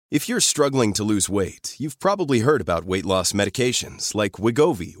If you're struggling to lose weight, you've probably heard about weight loss medications like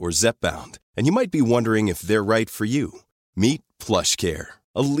Wegovy or Zepbound, and you might be wondering if they're right for you. Meet PlushCare,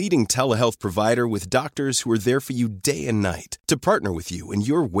 a leading telehealth provider with doctors who are there for you day and night to partner with you in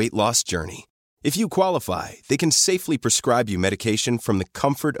your weight loss journey. If you qualify, they can safely prescribe you medication from the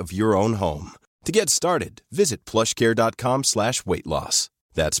comfort of your own home. To get started, visit plushcare.com/weightloss.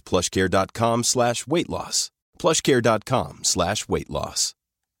 That's plushcare.com/weightloss. plushcare.com/weightloss.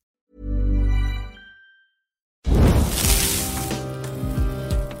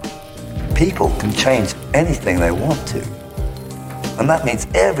 People can change anything they want to. And that means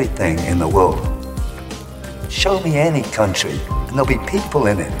everything in the world. Show me any country, and there'll be people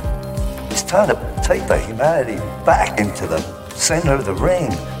in it. It's time to take the humanity back into the center of the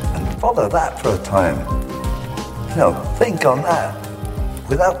ring and follow that for a time. Think on that.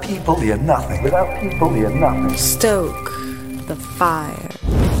 Without people, you're nothing. Without people, you're nothing. Stoke the fire.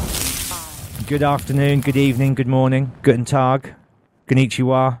 Good afternoon, good evening, good morning, guten tag,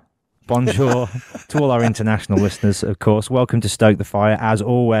 konnichiwa, bonjour to all our international listeners, of course. Welcome to Stoke the Fire. As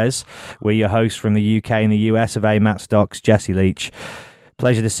always, we're your hosts from the UK and the US of Matt Stocks, Jesse Leach.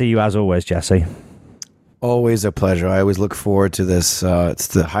 Pleasure to see you as always, Jesse. Always a pleasure. I always look forward to this. It's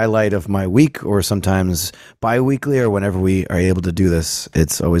the highlight of my week, or sometimes bi-weekly, or whenever we are able to do this.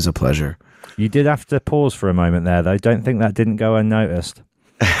 It's always a pleasure. You did have to pause for a moment there, though. Don't think that didn't go unnoticed.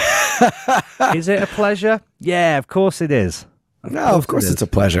 Is it a pleasure? Yeah, of course it is. Of course it's a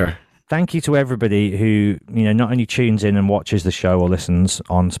pleasure. Thank you to everybody who, not only tunes in and watches the show or listens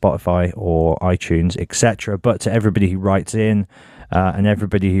on Spotify or iTunes, etc., but to everybody who writes in and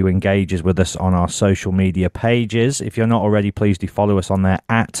everybody who engages with us on our social media pages. If you're not already, please do follow us on there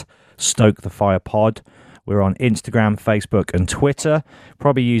at Stoke the Fire Pod. We're on Instagram, Facebook, and Twitter.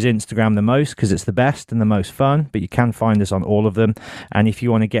 Probably use Instagram the most because it's the best and the most fun, but you can find us on all of them. And if you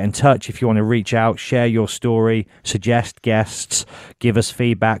want to get in touch, if you want to reach out, share your story, suggest guests, give us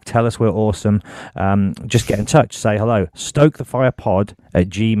feedback, tell us we're awesome, just get in touch. Say hello.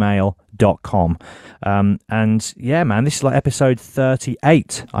 StokeTheFirePod@gmail.com. And yeah, man, this is like episode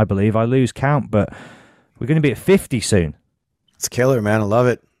 38, I believe. I lose count, but we're going to be at 50 soon. It's killer, man. I love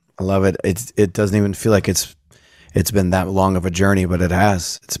it. I love it. It doesn't even feel like it's been that long of a journey, but it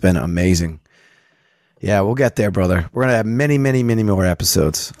has. It's been amazing. Yeah, we'll get there, brother. We're going to have many, many, many more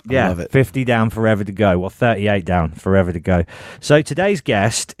episodes. I love it. 50 down, forever to go. Well, 38 down, forever to go. So today's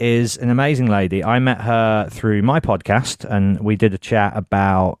guest is an amazing lady. I met her through my podcast, and we did a chat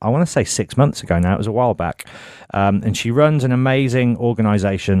about, I want to say 6 months ago now. It was a while back. And she runs an amazing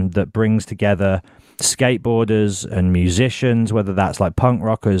organization that brings together skateboarders and musicians, whether that's like punk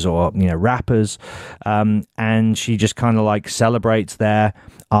rockers or rappers, and she just kind of like celebrates their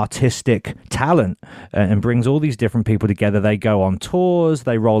artistic talent and brings all these different people together. They go on tours,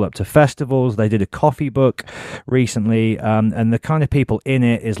 they roll up to festivals, they did a coffee book recently, and the kind of people in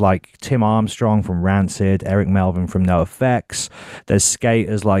it is like Tim Armstrong from Rancid, Eric Melvin from NoFX. There's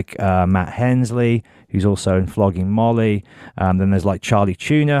skaters like Matt Hensley, who's also in Flogging Molly. Then there's like Charlie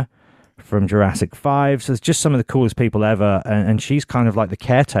Tuna from Jurassic 5. So it's just some of the coolest people ever, and she's kind of like the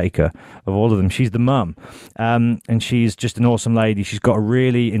caretaker of all of them. She's the mum, and she's just an awesome lady. She's got a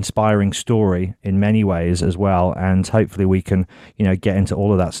really inspiring story in many ways as well, and hopefully we can get into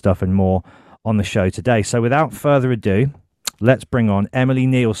all of that stuff and more on the show today. So without further ado, let's bring on Emily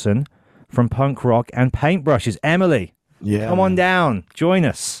Nielsen from Punk Rock and Paintbrushes. Emily, come on down, join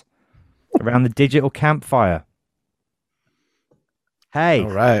us around the digital campfire. Hey.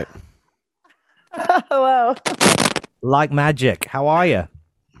 All right. Hello. Like magic. How are you?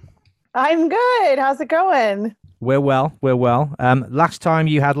 I'm good. How's it going? We're well. Last time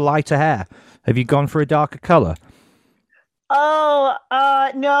you had lighter hair. Have you gone for a darker color? Oh,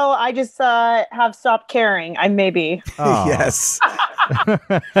 no, I just have stopped caring. I maybe. Oh. Yes.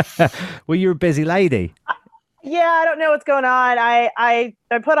 Well, you're a busy lady. Yeah, I don't know what's going on. I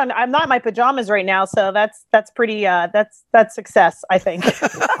put on. I'm not in my pajamas right now, so that's pretty. That's success, I think.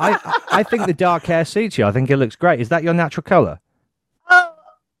 I think the dark hair suits you. I think it looks great. Is that your natural color? I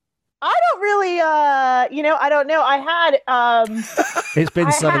don't really. I don't know. I had. It's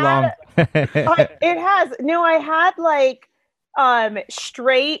been so long. It has. No, I had like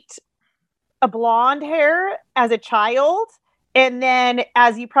straight blonde hair as a child. And then,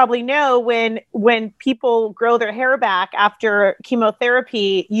 as you probably know, when people grow their hair back after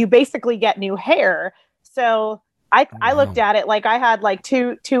chemotherapy, you basically get new hair. So I looked at it like I had like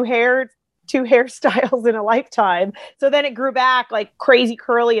two hairstyles in a lifetime. So then it grew back like crazy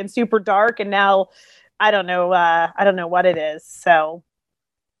curly and super dark, and now I don't know what it is. So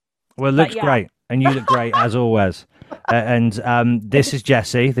well, it looks great, and you look great as always. This is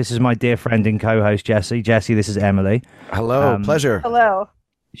Jesse. This is my dear friend and co-host, Jesse. Jesse, this is Emily. Hello, pleasure. Hello.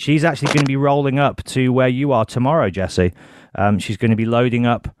 She's actually going to be rolling up to where you are tomorrow, Jesse. She's going to be loading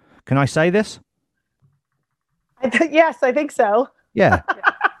up. Can I say this? Yes, I think so. Yeah.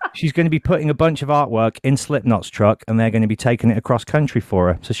 She's going to be putting a bunch of artwork in Slipknot's truck, and they're going to be taking it across country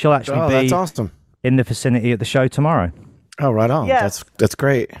for her. So she'll actually be that's awesome. in the vicinity at the show tomorrow. Oh, right on. Yes. That's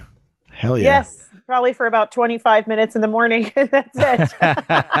great. Hell yeah. Yes, probably for about 25 minutes in the morning. That's it.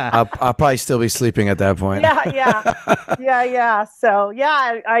 I'll probably still be sleeping at that point. Yeah. So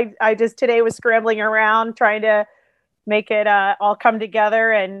yeah, I just today was scrambling around trying to make it all come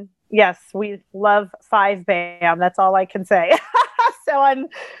together. And yes, we love 5BAM. That's all I can say. So I'm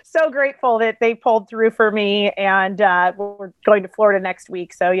so grateful that they pulled through for me, and we're going to Florida next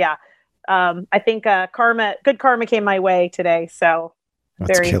week. So yeah, I think good karma came my way today. So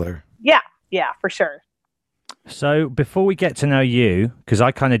that's killer. Yeah, for sure. So before we get to know you, because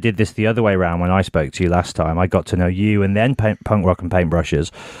I kind of did this the other way around when I spoke to you last time, I got to know you and then Punk Rock and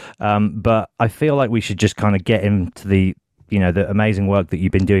Paintbrushes. But I feel like we should just kind of get into the amazing work that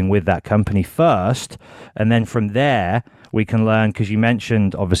you've been doing with that company first. And then from there, we can learn, because you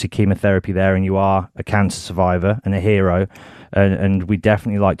mentioned obviously chemotherapy there, and you are a cancer survivor and a hero. And we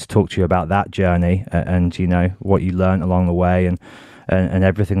definitely like to talk to you about that journey and what you learned along the way and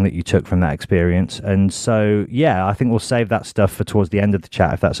everything that you took from that experience. And so, yeah, I think we'll save that stuff for towards the end of the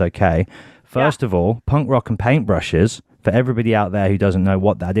chat, if that's okay. First of all, Punk Rock and Paintbrushes, for everybody out there who doesn't know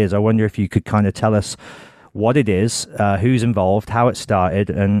what that is, I wonder if you could kind of tell us what it is, who's involved, how it started,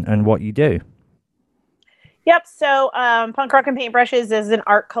 and what you do. Yep. So Punk Rock and Paintbrushes is an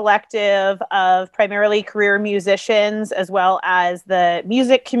art collective of primarily career musicians, as well as the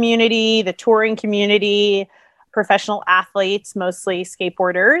music community, the touring community, professional athletes, mostly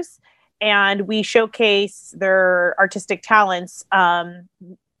skateboarders. And we showcase their artistic talents,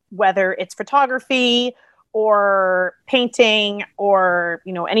 whether it's photography or painting or,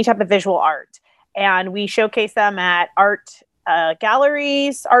 any type of visual art. And we showcase them at art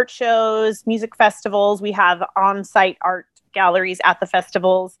galleries, art shows, music festivals. We have on-site art galleries at the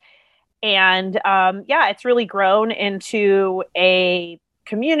festivals. And it's really grown into a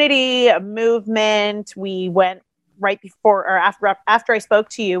community, a movement. We went right before or after I spoke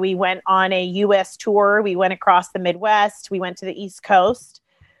to you, we went on a US tour. We went across the Midwest. We went to the East Coast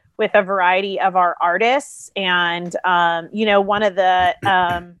with a variety of our artists. And, one of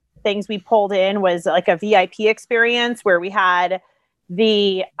the things we pulled in was like a VIP experience where we had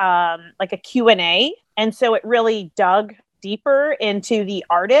the like a Q&A. And so it really dug deeper into the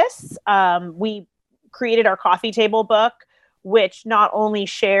artists. We created our coffee table book, which not only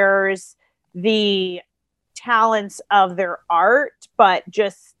shares the talents of their art, but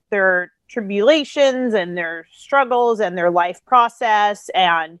just their tribulations and their struggles and their life process.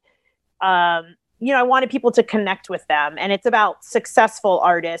 And, I wanted people to connect with them. And it's about successful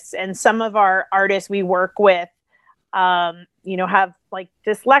artists. And some of our artists we work with, have like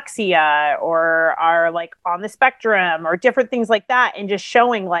dyslexia or are like on the spectrum or different things like that. And just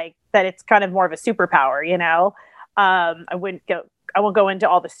showing like that it's kind of more of a superpower, I won't go into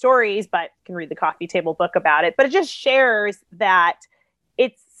all the stories, but you can read the coffee table book about it. But it just shares that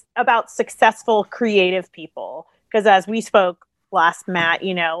it's about successful creative people. Because as we spoke last, Matt,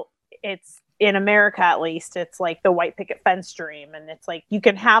 it's in America, at least, it's like the white picket fence dream. And it's like, you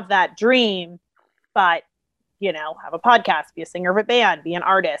can have that dream, but, have a podcast, be a singer of a band, be an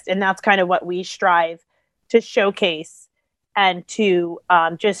artist. And that's kind of what we strive to showcase and to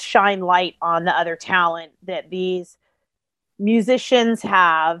just shine light on the other talent that these musicians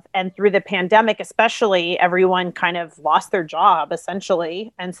have. And through the pandemic, especially, everyone kind of lost their job,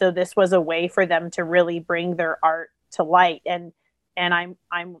 essentially. And so this was a way for them to really bring their art to light. And I'm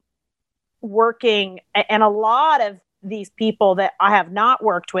working, and a lot of these people that I have not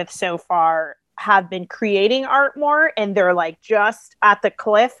worked with so far have been creating art more, and they're like just at the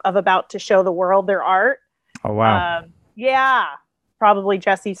cliff of about to show the world their art. Oh, wow. Yeah, probably,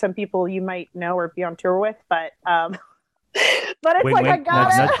 Jesse, some people you might know or be on tour with, but it's wink, like, wink, I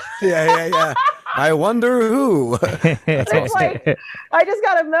gotta. nudge, Yeah. I wonder who. It's like, I just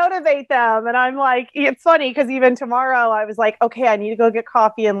got to motivate them. And I'm like, it's funny because even tomorrow I was like, okay, I need to go get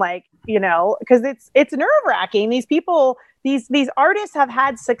coffee and because it's nerve wracking. These people, these artists have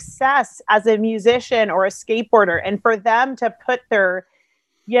had success as a musician or a skateboarder. And for them to put their,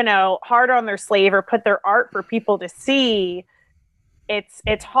 heart on their sleeve or put their art for people to see,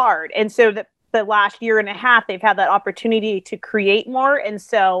 it's hard. And so the last year and a half, they've had that opportunity to create more. And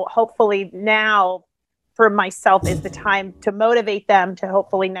so hopefully now for myself is the time to motivate them to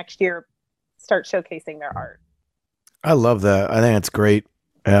hopefully next year start showcasing their art. I love that. I think it's great.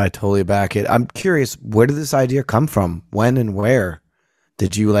 I totally back it. I'm curious, where did this idea come from? When and where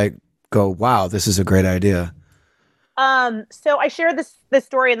did you like go, wow, this is a great idea? So I shared this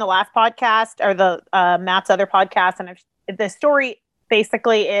story in the last podcast, or the Matt's other podcast, and the story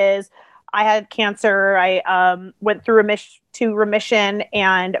basically is I had cancer. I went through remission,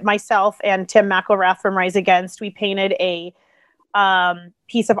 and myself and Tim McElrath from Rise Against, we painted a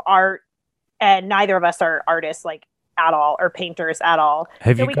piece of art, and neither of us are artists like at all, or painters at all.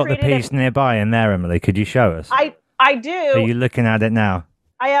 Have you got the piece nearby in there, Emily? Could you show us? I do. Are you looking at it now?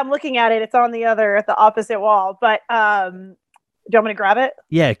 I am looking at it. It's on the opposite wall. But do you want me to grab it?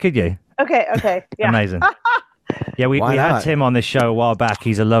 Yeah, could you? Okay. Yeah. Amazing. Yeah, we had Tim on this show a while back.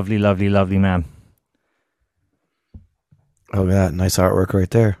 He's a lovely, lovely, lovely man. Oh, yeah, nice artwork right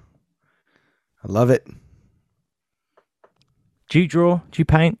there. I love it. Do you draw? Do you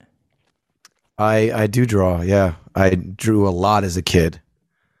paint? I do draw, yeah. I drew a lot as a kid.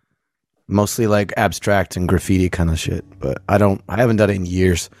 Mostly like abstract and graffiti kind of shit, but I haven't done it in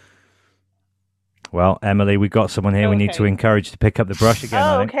years. Well, Emily, we've got someone here we need to encourage to pick up the brush again.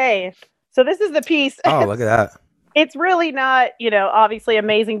 Oh, okay. So this is the piece. Oh, look at that. It's really not, obviously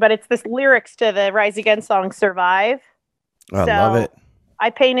amazing, but it's this lyrics to the Rise Against song Survive. I love it.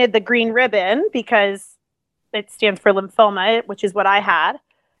 I painted the green ribbon because it stands for lymphoma, which is what I had.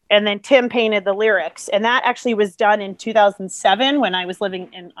 And then Tim painted the lyrics. And that actually was done in 2007 when I was living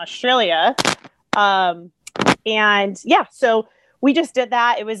in Australia. And yeah, so we just did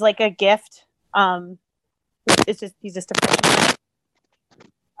that. It was like a gift. He's just a friend.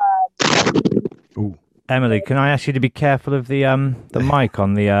 Ooh. Emily, can I ask you to be careful of the mic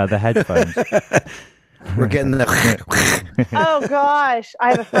on the headphones? We're getting the... Oh, gosh.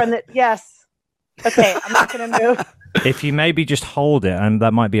 I have a friend that... Yes. Okay, I'm not going to move. If you maybe just hold it, and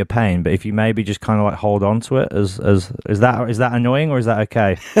that might be a pain, but if you maybe just kind of like hold on to it, is that annoying or is that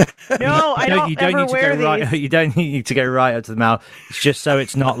okay? No, I don't ever wear these. Right, you don't need to go right up to the mouth. It's just so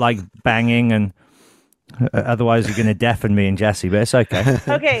it's not like banging, and otherwise you're going to deafen me and Jesse, but it's okay.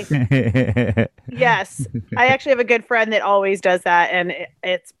 Okay. Yes. I actually have a good friend that always does that, and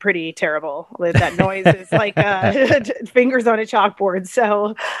it's pretty terrible. That noise is like fingers on a chalkboard.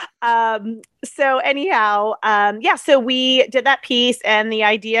 So anyhow, so we did that piece, and the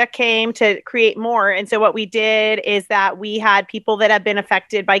idea came to create more. And so what we did is that we had people that have been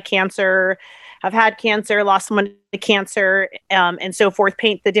affected by cancer, have had cancer, lost someone to cancer, and so forth,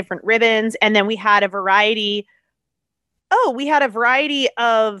 paint the different ribbons. And then we had a variety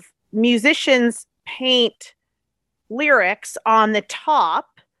of musicians paint lyrics on the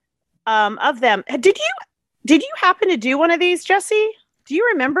top of them. Did you happen to do one of these, Jesse? Do you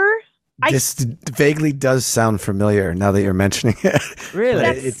remember? This vaguely does sound familiar now that you're mentioning it.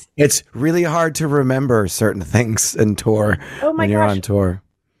 Really? It's really hard to remember certain things in tour when you're on tour.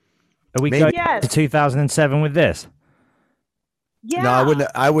 Are we going to 2007 with this? Yeah. No,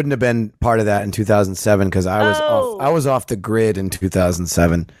 I wouldn't have been part of that in 2007 because I was off the grid in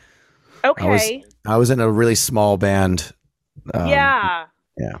 2007. Okay. I was in a really small band. Yeah.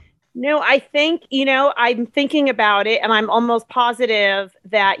 No, I think, I'm thinking about it, and I'm almost positive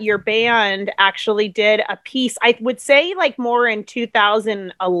that your band actually did a piece, I would say like more in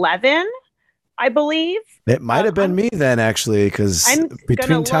 2011, I believe. It might have been me then, actually, because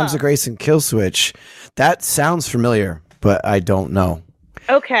between Times of Grace and Killswitch, that sounds familiar, but I don't know.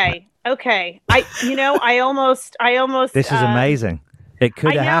 Okay. I almost. This is amazing. It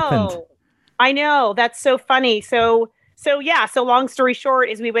could have happened. I know. That's so funny. So long story short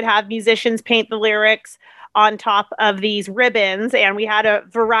is we would have musicians paint the lyrics on top of these ribbons, and we had a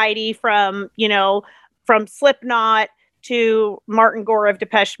variety from Slipknot to Martin Gore of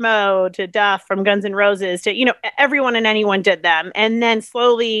Depeche Mode to Duff from Guns N' Roses to, everyone and anyone did them. And then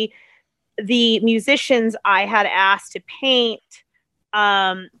slowly the musicians I had asked to paint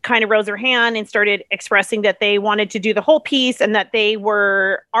kind of rose their hand and started expressing that they wanted to do the whole piece and that they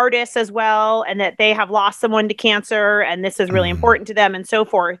were artists as well, and that they have lost someone to cancer and this is really important to them and so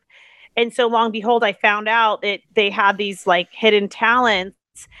forth. And so long behold, I found out that they had these like hidden talents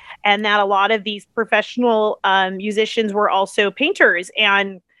and that a lot of these professional musicians were also painters.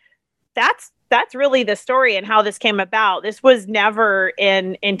 And that's really the story and how this came about. This was never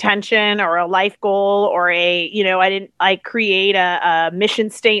an intention or a life goal or I didn't create a mission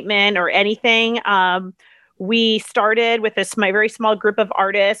statement or anything. We started with my very small group of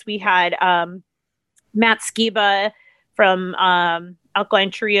artists. We had Matt Skiba from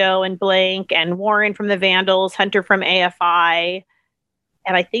Alkaline Trio and Blank, and Warren from the Vandals, Hunter from AFI.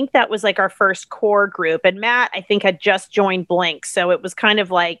 And I think that was like our first core group. And Matt, I think, had just joined Blink. So it was kind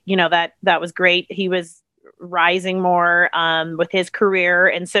of like, that was great. He was rising more with his career.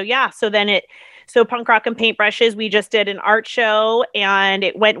 And so, so Punk Rock and Paintbrushes, we just did an art show and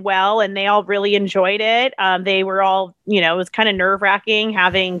it went well and they all really enjoyed it. They were all, it was kind of nerve wracking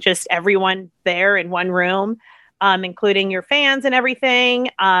having just everyone there in one room, including your fans and everything.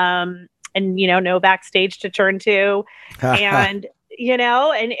 And, no backstage to turn to. And,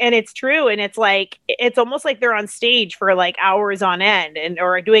 and it's true. And it's like, it's almost like they're on stage for like hours on end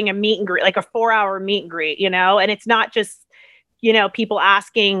or doing a meet and greet, like a 4-hour meet and greet, and it's not just, people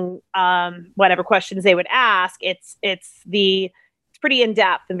asking whatever questions they would ask. It's pretty in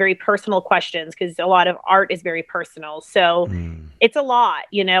depth and very personal questions because a lot of art is very personal. So it's a lot,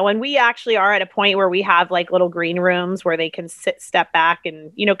 and we actually are at a point where we have like little green rooms where they can step back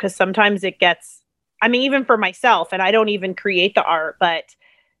and, because sometimes it gets, even for myself, and I don't even create the art, but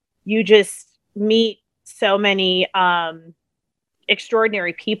you just meet so many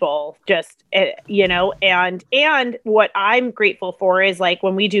extraordinary people just and what I'm grateful for is like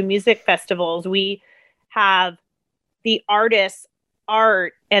when we do music festivals, we have the artist's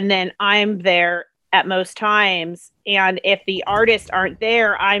art and then I'm there at most times, and if the artists aren't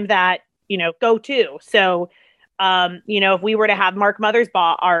there, I'm that go to. So if we were to have Mark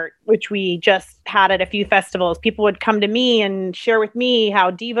Mothersbaugh art, which we just had at a few festivals, people would come to me and share with me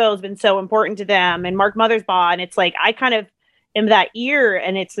how Devo has been so important to them and Mark Mothersbaugh, and it's like I kind of in that ear,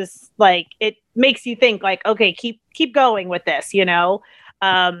 and it's just like it makes you think like, okay, keep going with this,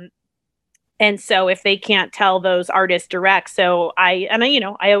 and so if they can't tell those artists direct, so I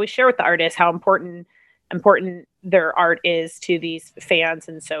always share with the artists how important their art is to these fans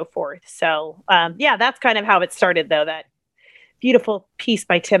and so forth. So that's kind of how it started, though, that beautiful piece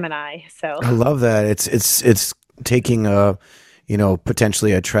by Tim and I. So I love that. It's taking a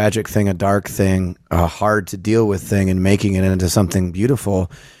potentially a tragic thing, a dark thing, a hard to deal with thing, and making it into something beautiful.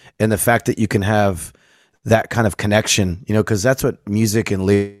 And the fact that you can have that kind of connection, because that's what music and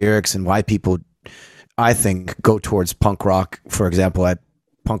lyrics and why people, I think, go towards punk rock. For example,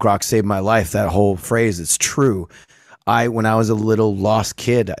 punk rock saved my life. That whole phrase, it's true. When I was a little lost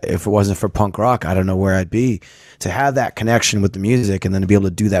kid, if it wasn't for punk rock, I don't know where I'd be. To have that connection with the music and then to be able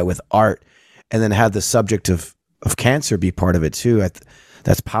to do that with art and then have the subject of cancer be part of it too.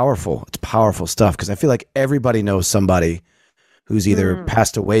 That's powerful. It's powerful stuff because I feel like everybody knows somebody who's either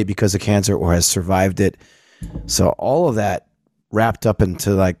passed away because of cancer or has survived it. So all of that wrapped up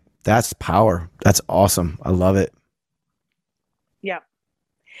into like, that's power. That's awesome. I love it. Yeah.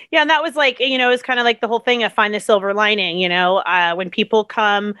 Yeah. And that was like, it was kind of like the whole thing of find the silver lining, when people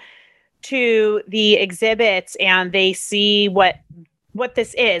come to the exhibits and they see what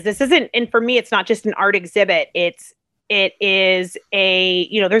this isn't, and for me, it's not just an art exhibit. It is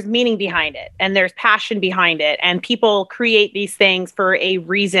there's meaning behind it and there's passion behind it. And people create these things for a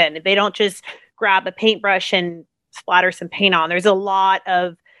reason. They don't just grab a paintbrush and splatter some paint on. There's a lot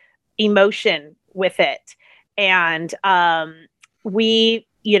of emotion with it. And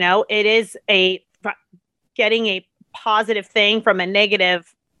it is getting a positive thing from a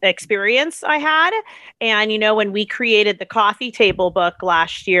negative experience I had. And, when we created the coffee table book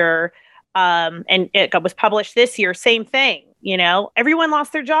last year, and it was published this year, same thing, everyone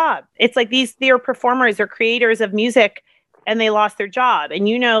lost their job. It's like they are performers or creators of music and they lost their job. And,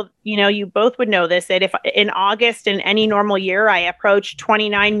 you both would know this, that if in August in any normal year, I approached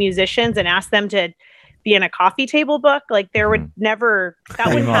 29 musicians and asked them to be in a coffee table book, like there would never, that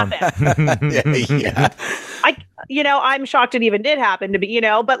wouldn't happen. Yeah. I'm shocked it even did happen to be,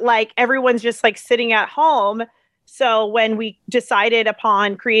 but like everyone's just like sitting at home. So when we decided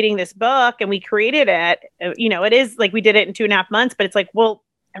upon creating this book and we created it, it is like we did it in 2.5 months, but it's like, well,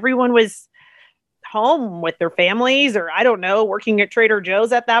 everyone was home with their families or I don't know, working at Trader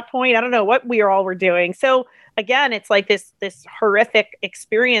Joe's at that point. I don't know what we all were doing. So again, it's like this horrific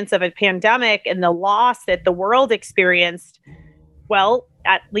experience of a pandemic and the loss that the world experienced. Well,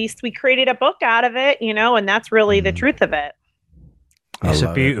 at least we created a book out of it, and that's really the truth of it. It's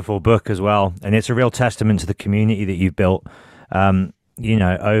a beautiful book as well. And it's a real testament to the community that you've built,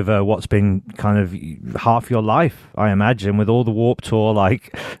 over what's been kind of half your life, I imagine, with all the Warped Tour,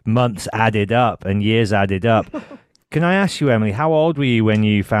 like months added up and years added up. Can I ask you, Emily, how old were you when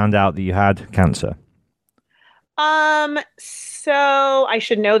you found out that you had cancer? So I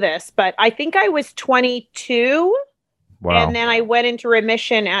should know this, but I think I was 22. Wow. And then I went into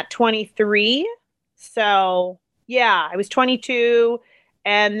remission at 23. So yeah, I was 22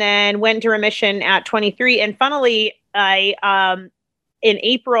 and then went into remission at 23. And funnily, in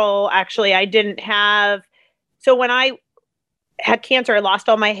April, actually, I didn't have, so when I had cancer, I lost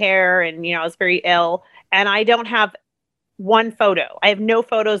all my hair and, I was very ill and I don't have one photo. I have no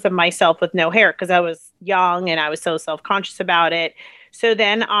photos of myself with no hair because I was young and I was so self-conscious about it. So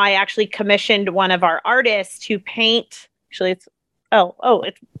then I actually commissioned one of our artists to paint. Actually, I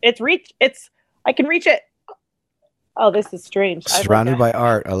can reach it. Oh, this is strange. Surrounded by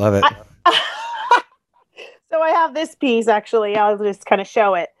art. I love it. So I have this piece, actually. I'll just kind of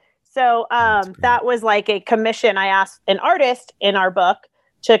show it. So that was like a commission. I asked an artist in our book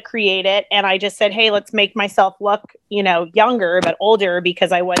to create it. And I just said, hey, let's make myself look, younger, but older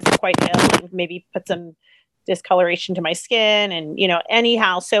because I was quite ill, and maybe put some discoloration to my skin. And,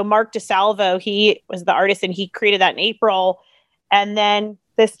 anyhow, so Mark DeSalvo, he was the artist and he created that in April. And then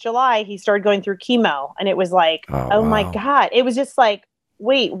this July, he started going through chemo. And it was like, oh my God. It was just like,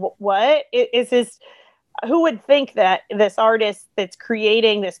 wait, what? Is this? Who would think that this artist that's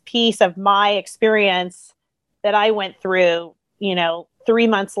creating this piece of my experience that I went through, 3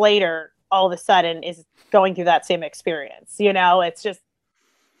 months later, all of a sudden is going through that same experience? It's just,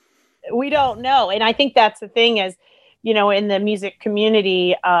 we don't know. And I think that's the thing is, in the music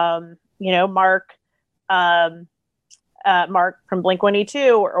community, Mark from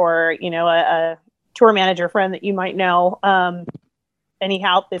Blink-182 or a tour manager friend that you might know,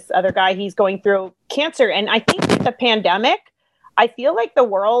 anyhow, this other guy, he's going through cancer. And I think with the pandemic, I feel like the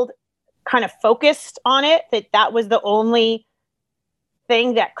world kind of focused on it, that was the only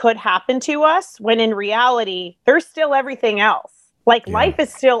thing that could happen to us, when in reality, there's still everything else. Like life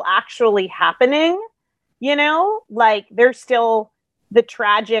is still actually happening, like there's still the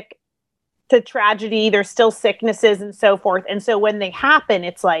tragedy, there's still sicknesses and so forth. And so when they happen,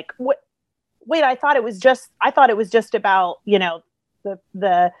 it's like, wait, I thought it was just about,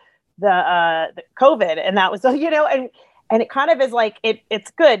 the COVID, and that was, and it kind of is like,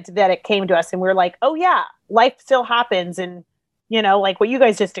 it's good that it came to us and we're like, oh yeah, life still happens. And, like what you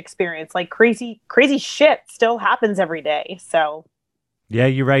guys just experienced, like crazy shit still happens every day. So. Yeah,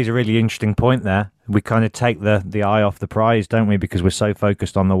 you raise a really interesting point there. We kind of take the eye off the prize, don't we? Because we're so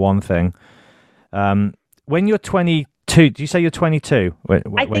focused on the one thing. When you're 22, do you say you're 22?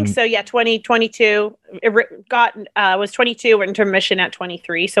 I think so. Yeah, 22. Was 22. Went into remission at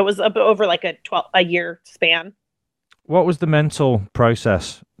 23. So it was over like a year span. What was the mental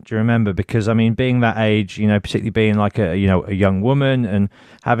process? Do you remember? Because I mean, being that age, particularly being like a young woman and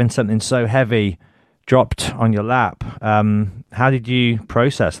having something so heavy dropped on your lap, how did you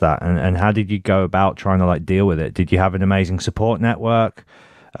process that, and how did you go about trying to like deal with it? Did you have an amazing support network?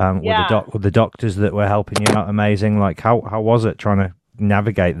 Were the doctors that were helping you out amazing? Like how was it trying to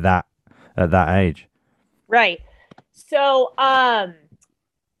navigate that at that age? Right. So I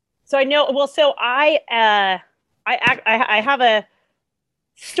know. Well, so I have a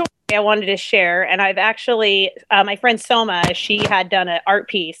story I wanted to share, and I've actually my friend Soma, she had done an art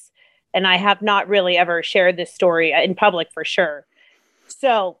piece. And I have not really ever shared this story in public for sure.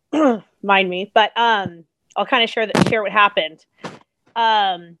 So mind me, but I'll kind of share what happened.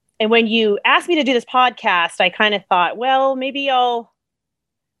 And when you asked me to do this podcast, I kind of thought, well, maybe I'll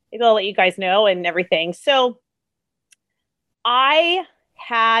let you guys know and everything. So I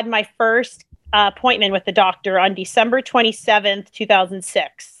had my first appointment with the doctor on December 27th,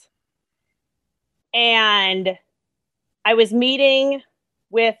 2006. And I was meeting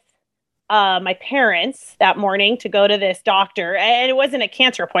with my parents that morning to go to this doctor, and it wasn't a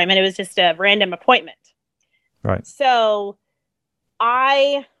cancer appointment. It was just a random appointment. Right. So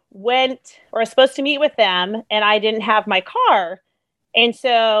I was supposed to meet with them, and I didn't have my car. And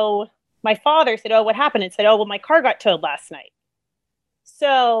so my father said, oh, what happened? And said, oh, well, my car got towed last night.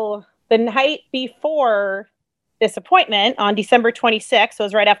 So the night before this appointment on December 26th, so it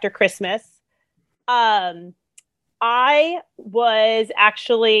was right after Christmas, I was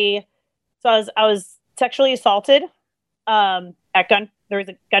actually... So I was sexually assaulted there was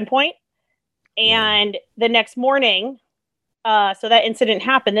a gunpoint. And the next morning, so that incident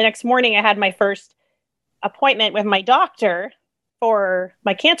happened. The next morning, I had my first appointment with my doctor for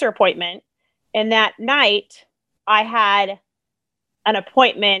my cancer appointment. And that night, I had an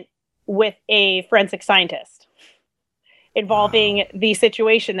appointment with a forensic scientist involving the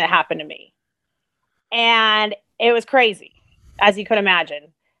situation that happened to me. And it was crazy, as you could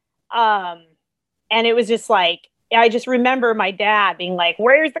imagine. And it was just like, I just remember my dad being like,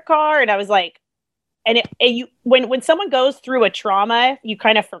 where's the car? And I was like, when someone goes through a trauma, you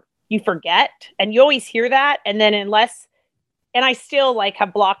kind of, you forget, and you always hear that. And then and I still like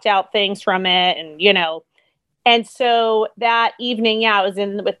have blocked out things from it, and, and so that evening, I was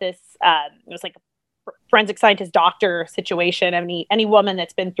in with this, it was like a forensic scientist doctor situation. Any woman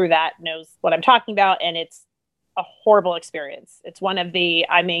that's been through that knows what I'm talking about. And it's a horrible experience. It's one of the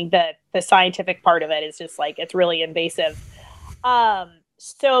scientific part of it is just like, it's really invasive.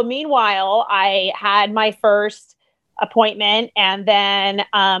 So meanwhile, I had my first appointment, and then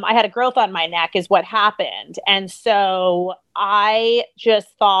I had a growth on my neck is what happened. And so I just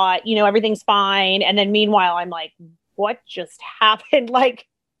thought, everything's fine. And then meanwhile, I'm like, what just happened? Like,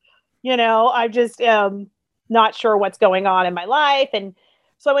 I just not sure what's going on in my life. And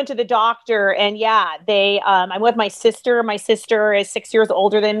so I went to the doctor, and I'm with my sister. My sister is 6 years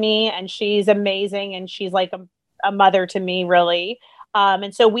older than me, and she's amazing. And she's like a mother to me, really.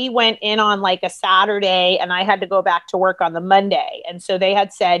 And so we went in on like a Saturday, and I had to go back to work on the Monday. And so they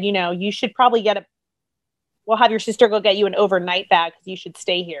had said, you should probably we'll have your sister go get you an overnight bag because you should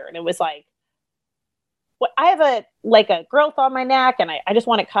stay here. And it was like, what? I have a growth on my neck, and I just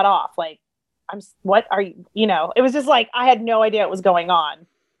want it cut off. Like, what are you, it was just like, I had no idea what was going on.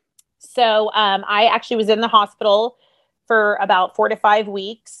 So I actually was in the hospital for about 4 to 5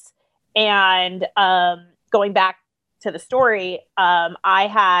 weeks. And going back to the story, I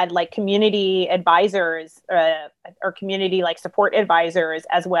had like community advisors or community like support advisors,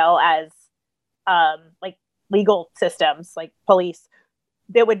 as well as like legal systems, like police,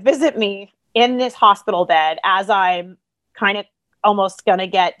 that would visit me in this hospital bed as I'm kind of almost going to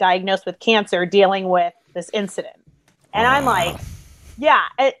get diagnosed with cancer, dealing with this incident. And I'm like, yeah.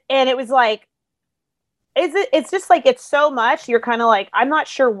 And it was like, it's just like, it's so much. You're kind of like, I'm not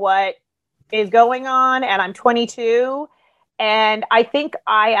sure what is going on, and I'm 22. And I think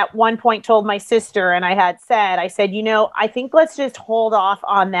I at one point told my sister, and I said, I think let's just hold off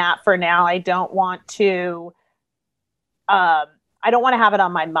on that for now. I don't want to have it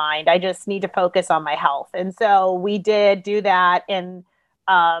on my mind. I just need to focus on my health. And so we did do that. And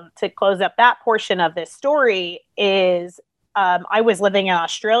to close up that portion of this story is I was living in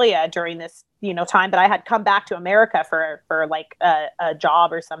Australia during this time, but I had come back to America for like a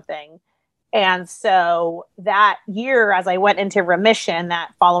job or something. And so that year, as I went into remission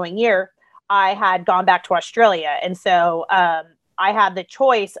that following year, I had gone back to Australia. And so I had the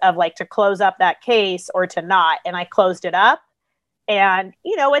choice of like to close up that case or to not. And I closed it up. And,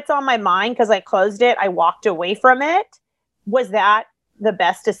 it's on my mind because I closed it. I walked away from it. Was that the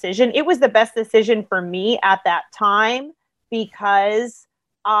best decision? It was the best decision for me at that time because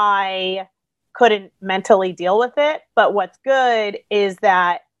I couldn't mentally deal with it. But what's good is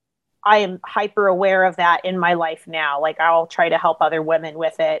that I am hyper aware of that in my life now. Like, I'll try to help other women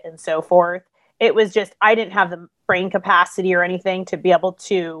with it and so forth. It was just, I didn't have the brain capacity or anything to be able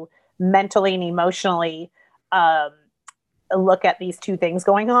to mentally and emotionally look at these two things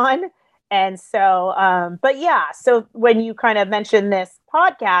going on. And so, but yeah, so when you kind of mentioned this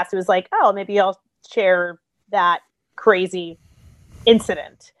podcast, it was like, oh, maybe I'll share that crazy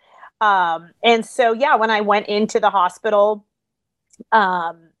incident. And so, yeah, when I went into the hospital,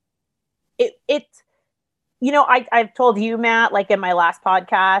 I've told you, Matt, like in my last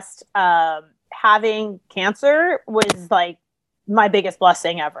podcast, having cancer was like my biggest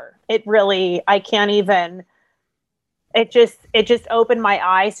blessing ever. It really, I can't even, it just opened my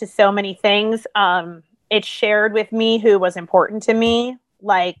eyes to so many things. It shared with me who was important to me,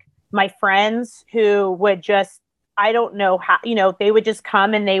 like my friends who would just, I don't know how, they would just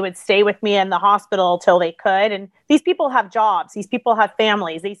come and they would stay with me in the hospital till they could. And these people have jobs. These people have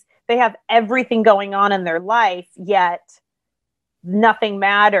families. They have everything going on in their life, yet nothing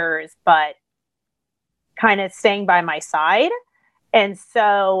matters but kind of staying by my side. And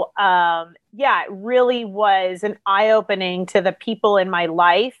so, it really was an eye-opening to the people in my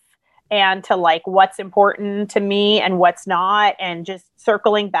life and to like what's important to me and what's not. And just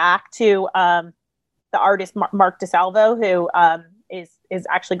circling back to the artist Mark DeSalvo, who is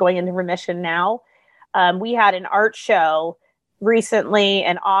actually going into remission now. We had an art show recently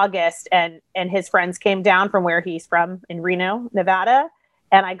in August, and his friends came down from where he's from in Reno, Nevada.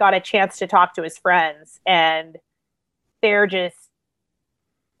 And I got a chance to talk to his friends, and they're just,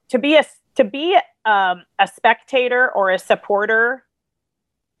 to be a spectator or a supporter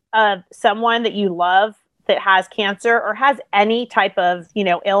of someone that you love that has cancer or has any type of,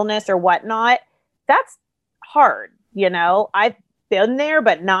 illness or whatnot, that's hard. I've been there,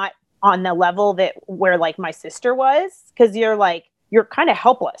 but not on the level where like my sister was, because you're kind of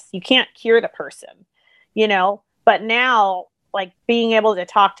helpless. You can't cure the person, but now like being able to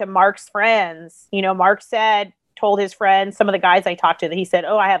talk to Mark's friends, Mark told his friends, some of the guys I talked to, that he said,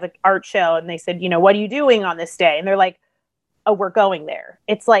 oh, I have an art show. And they said, what are you doing on this day? And they're like, oh, we're going there.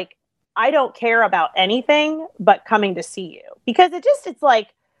 It's like, I don't care about anything but coming to see you, because it's like,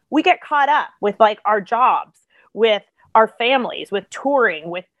 we get caught up with like our jobs, with our families, with touring,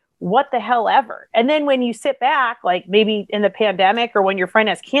 with what the hell ever. And then when you sit back, like maybe in the pandemic or when your friend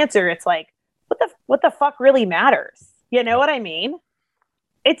has cancer, it's like, what the fuck really matters? You know what I mean?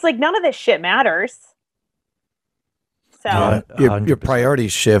 It's like none of this shit matters. So your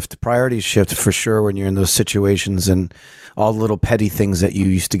priorities shift for sure when you're in those situations, and all the little petty things that you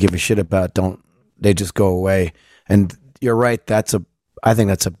used to give a shit about they just go away. And you're right, I think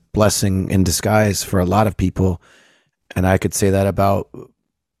that's a blessing in disguise for a lot of people. And I could say that about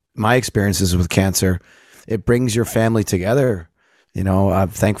my experiences with cancer. It brings your family together. You know,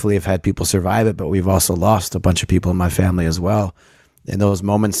 I've thankfully had people survive it, but we've also lost a bunch of people in my family as well. In those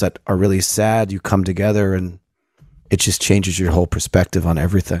moments that are really sad, you come together and it just changes your whole perspective on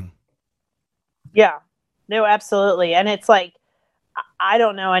everything. Yeah, no, absolutely. And it's like, I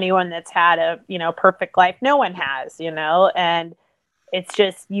don't know anyone that's had a, perfect life. No one has, and it's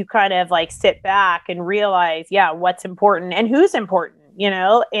just, you kind of like sit back and realize, what's important and who's important,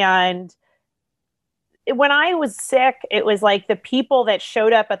 and when I was sick, it was like the people that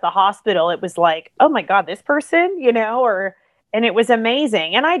showed up at the hospital, it was like, oh my God, this person, and it was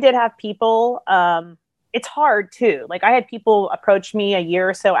amazing. And I did have people, it's hard too. Like I had people approach me a year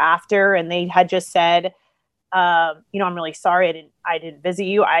or so after, and they had just said, I'm really sorry. I didn't visit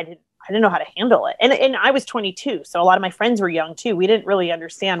you. I didn't know how to handle it. And I was 22. So a lot of my friends were young too. We didn't really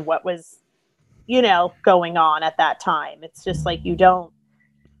understand what was, going on at that time. It's just like, you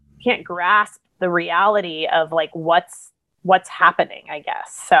can't grasp the reality of like, what's happening, I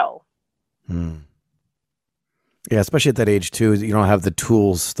guess. So. Yeah, especially at that age too, you don't have the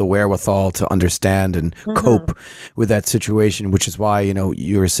tools, the wherewithal to understand and cope with that situation, which is why,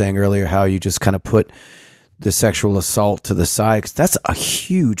 you were saying earlier how you just kind of put the sexual assault to the side, 'cause that's a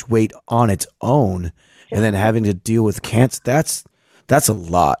huge weight on its own. And then having to deal with cancer, that's a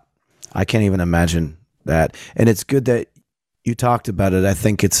lot. I can't even imagine that. And it's good that you talked about it. I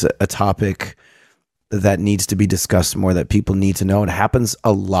think it's a topic that needs to be discussed more, that people need to know. It happens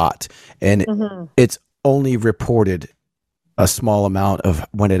a lot. And it's only reported a small amount of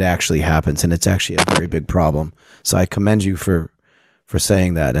when it actually happens, and it's actually a very big problem. So I commend you for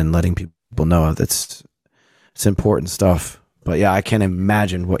saying that and letting people know it's important stuff. But yeah, I can't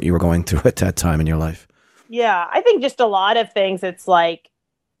imagine what you were going through at that time in your life. Yeah, I think just a lot of things, it's like,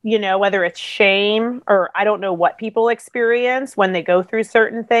 whether it's shame or I don't know what people experience when they go through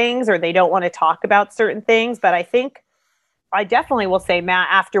certain things or they don't want to talk about certain things. But I think I definitely will say, Matt,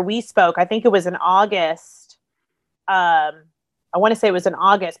 after we spoke, I think it was in August. I want to say it was in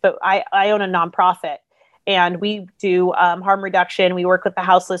August, but I own a nonprofit and we do harm reduction. We work with the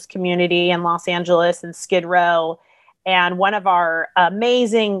houseless community in Los Angeles and Skid Row. And one of our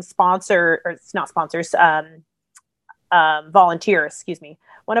amazing volunteers,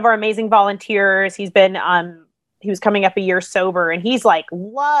 one of our amazing volunteers, he was coming up a year sober, and he's like,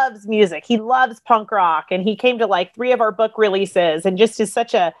 loves music. He loves punk rock. And he came to like 3 of our book releases and just is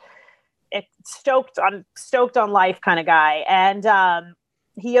such a stoked on life kind of guy. And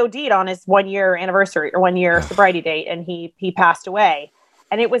he OD'd on his 1 year anniversary or 1 year sobriety date. And he passed away.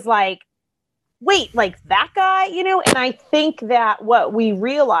 And it was like, wait, like that guy, and I think that what we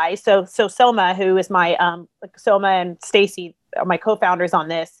realized, so Soma, who is my, Soma and Stacy, my co-founders on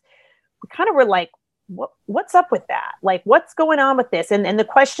this, we kind of were like, what's up with that? Like, what's going on with this? And the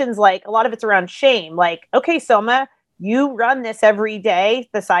questions, like, a lot of it's around shame. Like, okay, Soma, you run this every day,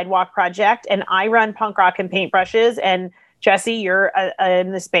 the Sidewalk Project, and I run Punk Rock and Paintbrushes, and Jesse, you're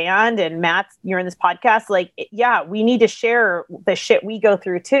in this band, and Matt, you're in this podcast. Like, yeah, we need to share the shit we go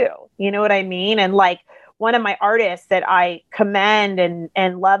through too. You know what I mean? And like, one of my artists that I commend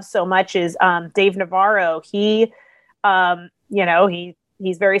and love so much is Dave Navarro. He,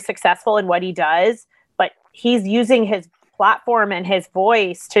 he's very successful in what he does, but he's using his platform and his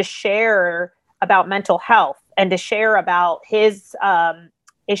voice to share about mental health and to share about his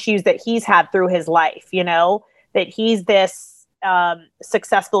issues that he's had through his life, that he's this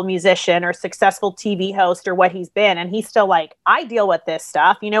successful musician or successful TV host or what he's been. And he's still like, I deal with this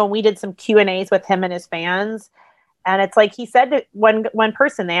stuff. We did some Q&As with him and his fans. And it's like, he said to one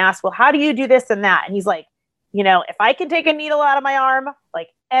person, they asked, well, how do you do this and that? And he's like, if I can take a needle out of my arm, like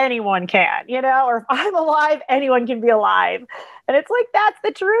anyone can, or if I'm alive, anyone can be alive. And it's like, that's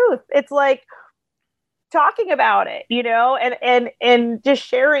the truth. It's like talking about it, and just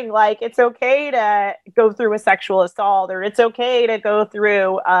sharing, like, it's okay to go through a sexual assault, or it's okay to go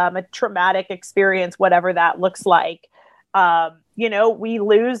through a traumatic experience, whatever that looks like. The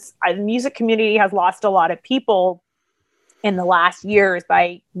music community has lost a lot of people in the last years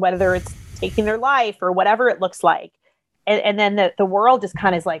by whether it's taking their life or whatever it looks like. And then the world just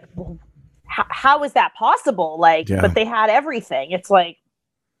kind of is like, well, how is that possible? Like, yeah. But they had everything. It's like,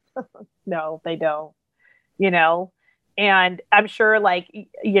 no, they don't, And I'm sure, like,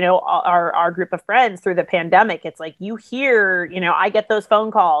 our group of friends through the pandemic, it's like you hear, I get those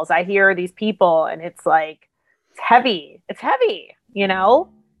phone calls, I hear these people, and it's like, it's heavy. It's heavy,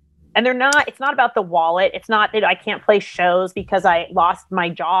 And it's not about the wallet. It's not that I can't play shows because I lost my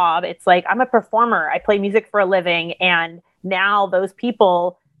job. It's like, I'm a performer. I play music for a living. And now those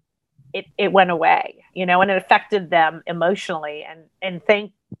people, it went away, and it affected them emotionally. And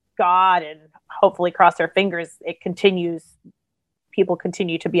thank God, and hopefully cross our fingers, people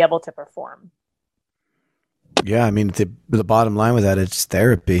continue to be able to perform. Yeah. I mean, the bottom line with that, it's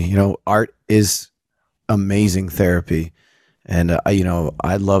therapy. Art is amazing therapy. And,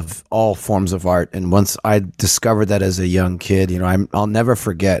 I love all forms of art. And once I discovered that as a young kid, I'll never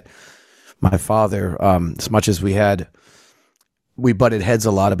forget my father, as much as we butted heads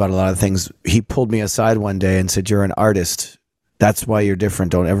a lot about a lot of things. He pulled me aside one day and said, "You're an artist. That's why you're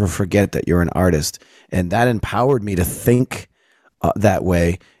different. Don't ever forget that you're an artist." And that empowered me to think that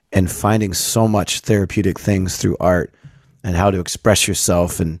way, and finding so much therapeutic things through art and how to express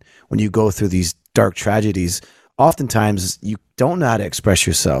yourself. And when you go through these dark tragedies, oftentimes you don't know how to express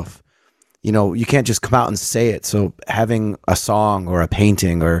yourself. You can't just come out and say it. So having a song or a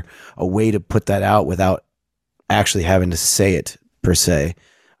painting or a way to put that out without actually having to say it per se,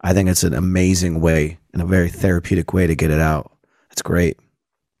 I think it's an amazing way and a very therapeutic way to get it out. It's great.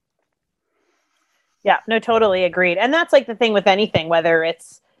 Yeah, no, totally agreed. And that's like the thing with anything, whether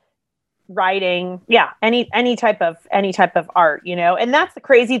it's writing, any type of art, and that's the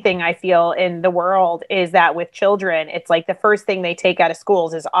crazy thing I feel in the world, is that with children, it's like the first thing they take out of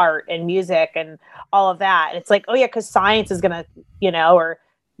schools is art and music and all of that. It's like, oh yeah, because science is gonna, or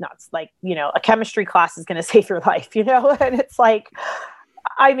not, it's like, a chemistry class is gonna save your life, and it's like,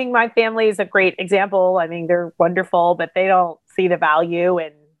 I mean, my family is a great example. I mean, they're wonderful, but they don't see the value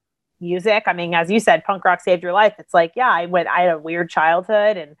in music. I mean, as you said, punk rock saved your life. It's like, yeah, I had a weird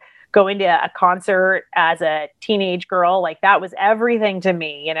childhood, and going to a concert as a teenage girl, like that was everything to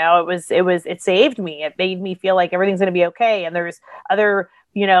me. It saved me. It made me feel like everything's going to be okay. And there's other,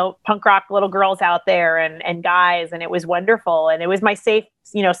 punk rock little girls out there and guys, and it was wonderful. And it was my safe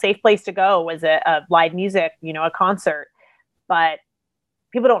place to go, was a live music, a concert. But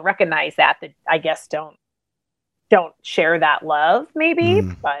people don't recognize that I guess don't share that love maybe,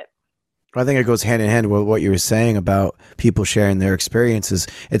 but I think it goes hand in hand with what you were saying about people sharing their experiences.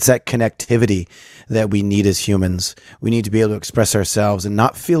 It's that connectivity that we need as humans. We need to be able to express ourselves and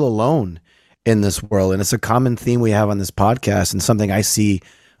not feel alone in this world. And it's a common theme we have on this podcast, and something I see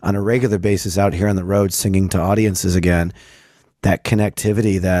on a regular basis out here on the road singing to audiences again. That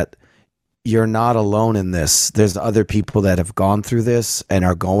connectivity, that you're not alone in this. There's other people that have gone through this and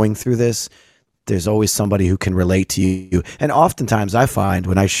are going through this. There's always somebody who can relate to you. And oftentimes I find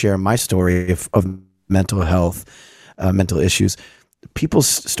when I share my story of mental health, mental issues, people's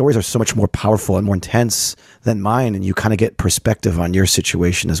stories are so much more powerful and more intense than mine. And you kind of get perspective on your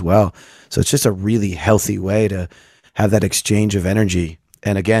situation as well. So it's just a really healthy way to have that exchange of energy.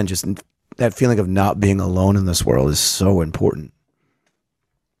 And again, just that feeling of not being alone in this world is so important.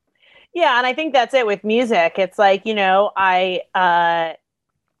 Yeah. And I think that's it with music. It's like,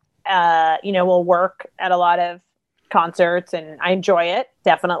 I will work at a lot of concerts, and I enjoy it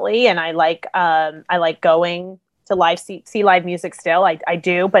definitely. And I like going to see live music still. I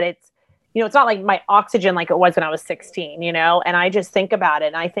do, but it's, it's not like my oxygen like it was when I was 16, and I just think about it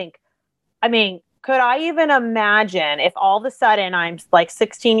and I think, I mean, could I even imagine if all of a sudden I'm like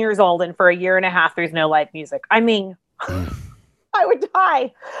 16 years old and for a year and a half, there's no live music? I mean, I would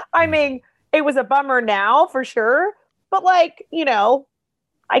die. I mean, it was a bummer now for sure, but like,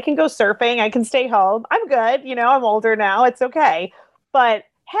 I can go surfing. I can stay home. I'm good. I'm older now. It's okay. But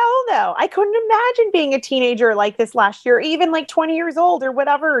hell no, I couldn't imagine being a teenager like this last year, even like 20 years old or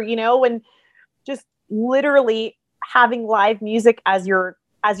whatever, and just literally having live music as your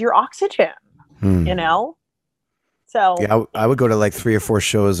oxygen, So yeah, I would go to like 3 or 4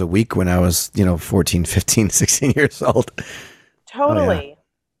 shows a week when I was, 14, 15, 16 years old. Totally. Oh,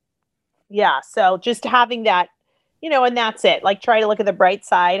 yeah. So just having that, and that's it. Like, try to look at the bright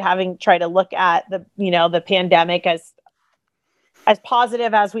side, try to look at the, the pandemic as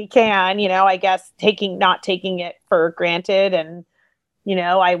positive as we can, I guess not taking it for granted. And,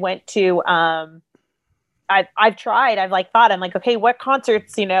 I went to, I've tried, I'm like, okay, what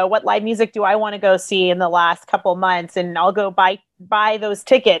concerts, what live music do I want to go see in the last couple months? And I'll go buy those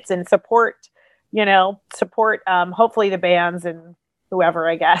tickets and support, hopefully the bands and whoever,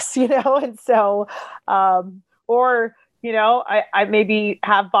 I guess, and so, or, I maybe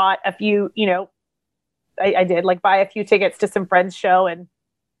have bought a few, I did like buy a few tickets to some friends' show, and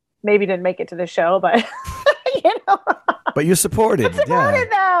maybe didn't make it to the show, but you know. But you supported. Supported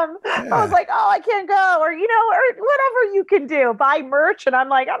them. Yeah. I was like, oh, I can't go, or or whatever you can do, buy merch, and I'm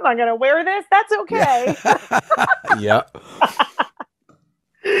like, I'm not gonna wear this. That's okay. Yeah.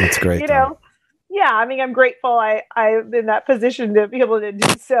 That's great. Yeah, I mean, I'm grateful I'm in that position to be able to do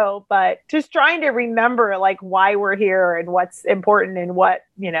so, but just trying to remember like why we're here and what's important and what,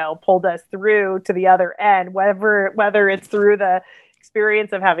 pulled us through to the other end, whether it's through the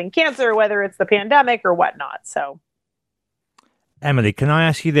experience of having cancer, whether it's the pandemic or whatnot. So, Emily, can I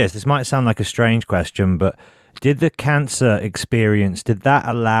ask you this? This might sound like a strange question, but did the cancer experience, did that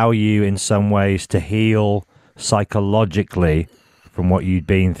allow you in some ways to heal psychologically from what you'd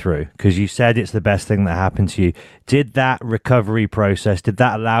been through? Because you said it's the best thing that happened to you. Did that recovery process, did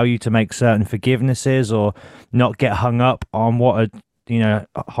that allow you to make certain forgivenesses or not get hung up on what had,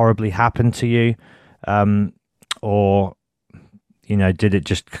 horribly happened to you? Or, did it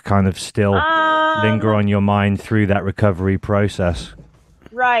just kind of still linger on your mind through that recovery process?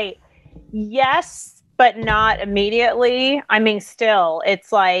 Right. Yes, but not immediately. I mean, still,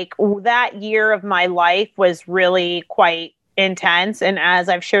 it's like that year of my life was really quite intense. And as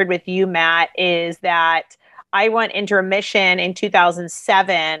I've shared with you, Matt, is that I went into remission in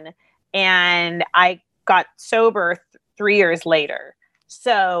 2007 and I got sober 3 years later.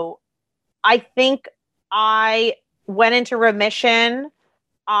 So I think I went into remission.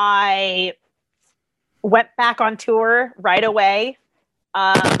 I went back on tour right away,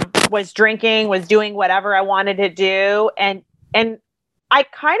 was drinking, was doing whatever I wanted to do. And I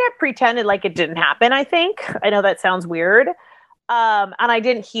kind of pretended like it didn't happen, I think. I know that sounds weird. And I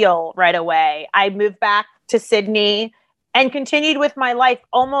didn't heal right away. I moved back to Sydney and continued with my life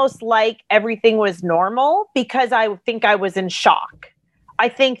almost like everything was normal because I think I was in shock. I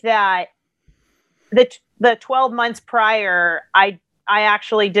think that the 12 months prior, I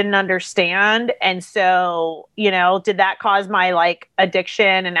actually didn't understand. And so, did that cause my like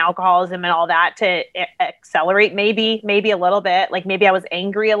addiction and alcoholism and all that to accelerate? Maybe a little bit. Like maybe I was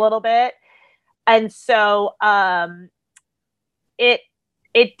angry a little bit. And so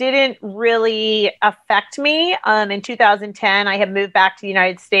it didn't really affect me. In 2010, I had moved back to the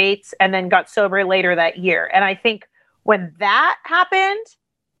United States and then got sober later that year. And I think when that happened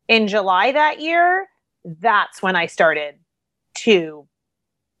in July that year, that's when I started to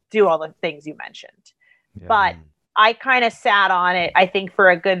do all the things you mentioned. Yeah. But I kind of sat on it, I think, for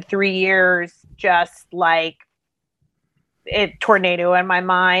a good 3 years, just like tornado in my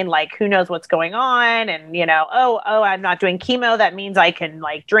mind, like who knows what's going on. And, oh, I'm not doing chemo. That means I can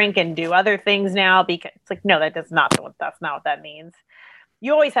like drink and do other things now, because it's like, no, that's not what that means.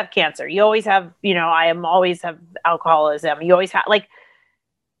 You always have cancer. You always have, always have alcoholism. You always have like,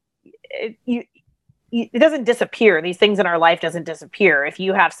 it doesn't disappear. These things in our life doesn't disappear. If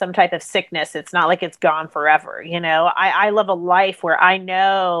you have some type of sickness, it's not like it's gone forever. I live a life where I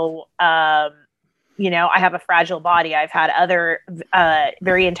know, I have a fragile body. I've had other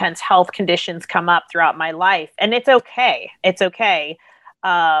very intense health conditions come up throughout my life, and it's okay. It's okay.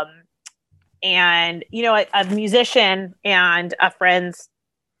 And, a musician and a friend's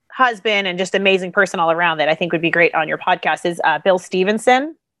husband and just amazing person all around that I think would be great on your podcast is Bill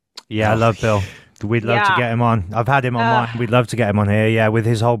Stevenson. Yeah, I love Bill. We'd love to get him on. I've had him on mine. We'd love to get him on here. Yeah, with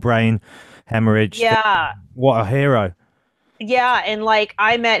his whole brain hemorrhage. Yeah. What a hero. Yeah, and like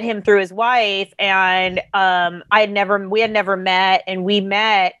I met him through his wife, and we had never met, and we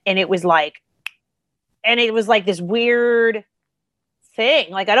met, and it was like this weird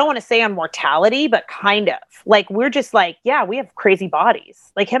thing. Like I don't want to say on mortality, but kind of like we're just like, yeah, we have crazy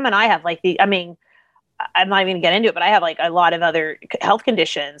bodies. Like him and I have like I'm not even gonna get into it, but I have like a lot of other health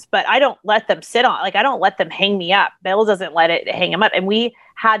conditions, but I don't let them sit on, like, I don't let them hang me up. Bill doesn't let it hang him up. And we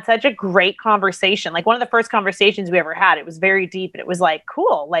had such a great conversation. Like one of the first conversations we ever had, it was very deep and it was like,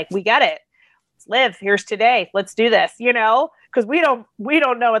 cool. Like we get it. Let's live. Here's today. Let's do this, cause we don't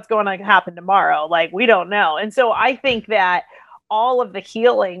know what's going to happen tomorrow. Like we don't know. And so I think that all of the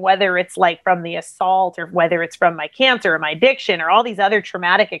healing, whether it's like from the assault or whether it's from my cancer or my addiction or all these other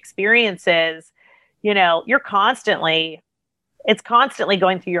traumatic experiences, it's constantly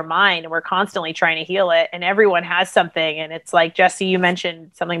going through your mind, and we're constantly trying to heal it, and everyone has something. And it's like, Jesse, you mentioned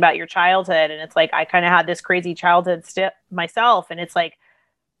something about your childhood, and it's like, I kind of had this crazy childhood myself. And it's like,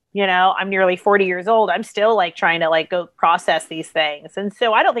 I'm nearly 40 years old. I'm still like trying to like go process these things. And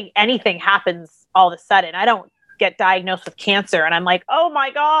so I don't think anything happens all of a sudden. I don't get diagnosed with cancer and I'm like, oh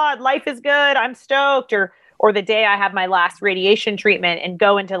my God, life is good. I'm stoked. Or the day I have my last radiation treatment and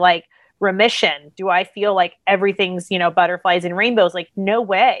go into like remission, do I feel like everything's, butterflies and rainbows? Like, no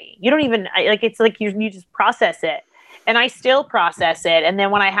way. You don't even, it's like you just process it. and I still process it. And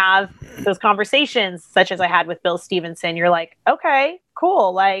then when I have those conversations, such as I had with Bill Stevenson, you're like, okay,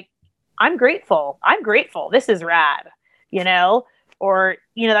 cool. Like, I'm grateful. This is rad, you know? Or,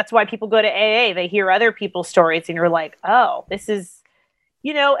 you know, that's why people go to AA. They hear other people's stories and you're like, oh, this is,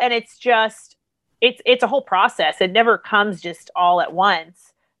 you know, and it's just, it's a whole process. It never comes just all at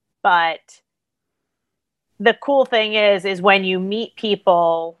once. But the cool thing is when you meet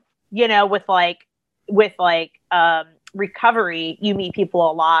people, you know, with recovery, you meet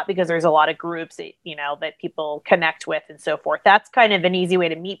people a lot because there's a lot of groups that, you know, that people connect with and so forth. That's kind of an easy way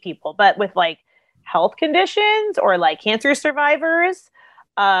to meet people. But with like health conditions or like cancer survivors,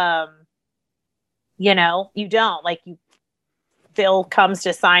 you know, you don't. Like, Bill comes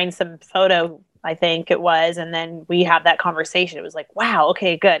to sign some photo, I think it was, and then we have that conversation. It was like, wow,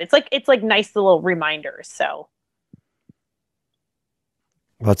 okay, good. It's like nice little reminders. So,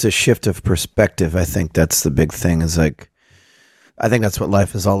 well, it's a shift of perspective. I think that's the big thing. Is like, I think that's what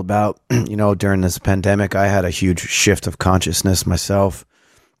life is all about. You know, during this pandemic, I had a huge shift of consciousness myself,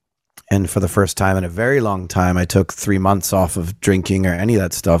 and for the first time in a very long time, I took 3 months off of drinking or any of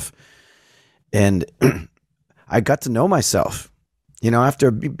that stuff, and I got to know myself. You know, after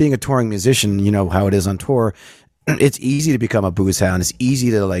being a touring musician, you know how it is on tour. It's easy to become a booze hound. It's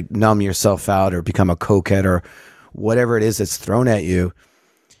easy to like numb yourself out or become a cokehead or whatever it is that's thrown at you.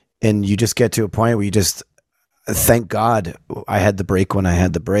 And you just get to a point where you just, thank God I had the break when I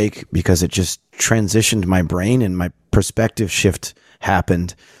had the break, because it just transitioned my brain and my perspective shift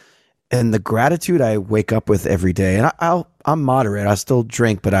happened. And the gratitude I wake up with every day, and I'm moderate. I still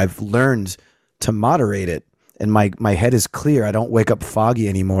drink, but I've learned to moderate it. And my head is clear. I don't wake up foggy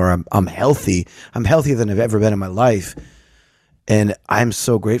anymore. I'm healthy. I'm healthier than I've ever been in my life. And I'm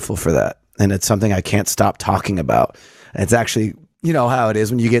so grateful for that. And it's something I can't stop talking about. It's actually, you know how it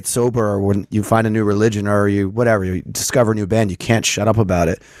is when you get sober or when you find a new religion or you discover a new band, you can't shut up about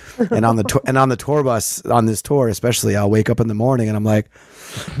it. And on the tour bus, on this tour especially, I'll wake up in the morning and I'm like,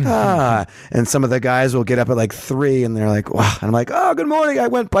 and some of the guys will get up at like 3 and they're like, wow. And I'm like, oh, good morning. I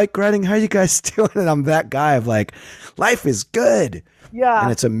went bike riding. How you guys doing? And I'm that guy of like, life is good. yeah.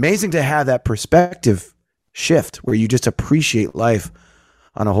 And it's amazing to have that perspective shift where you just appreciate life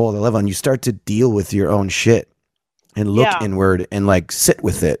on a whole other level and you start to deal with your own shit and look inward and like sit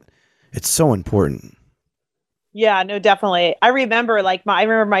with it. It's so important. Yeah, no, definitely. I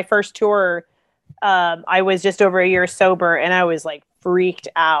remember my first tour. I was just over a year sober and I was like freaked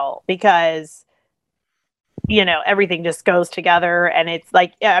out because, you know, everything just goes together and it's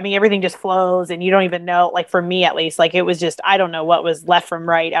like, I mean, everything just flows and you don't even know, like for me at least, like it was just, I don't know what was left from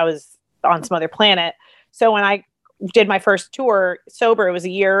right. I was on some other planet. So when I did my first tour sober, it was a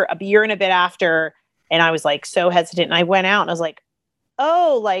year and a bit after, and I was like so hesitant and I went out and I was like,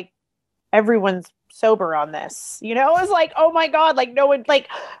 oh, like everyone's sober on this, you know. I was like, oh my God, like no one, like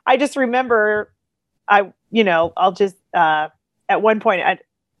I just remember I'll just at one point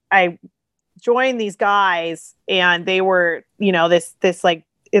I joined these guys and they were, you know, this like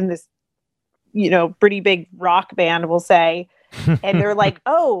in this, you know, pretty big rock band, we'll say, and they're like,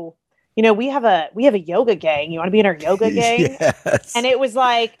 oh, you know, we have a yoga gang, you want to be in our yoga gang? Yes. And it was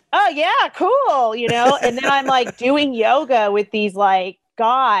like, oh yeah, cool, you know. And then I'm like doing yoga with these like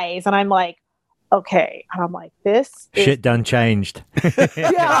guys and I'm like, okay. And I'm like, this shit done changed.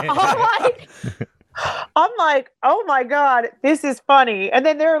 Yeah. I'm like, oh my God, this is funny. And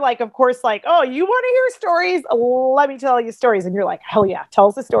then they're like, of course, like, oh, you want to hear stories? Let me tell you stories. And you're like, hell yeah, tell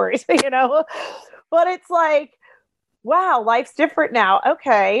us the stories, you know? But it's like, wow, life's different now.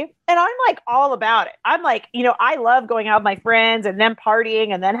 Okay. And I'm like all about it. I'm like, you know, I love going out with my friends and then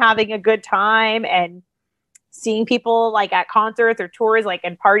partying and then having a good time and seeing people like at concerts or tours, like,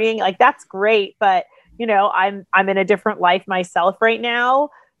 and partying, like that's great. But, you know, I'm in a different life myself right now.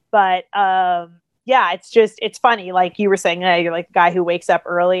 But, yeah, it's funny. Like you were saying, you're like a guy who wakes up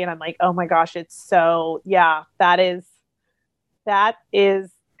early and I'm like, oh my gosh, it's so, yeah, that is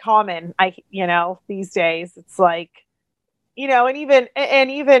common. You know, these days it's like, you know, and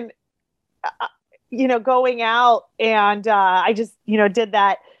even, you know, going out and, I just, you know, did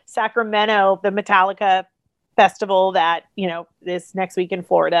that Sacramento, the Metallica festival that, you know, this next week in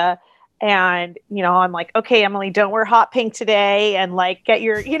Florida. And, you know, I'm like, okay, Emily, don't wear hot pink today and like get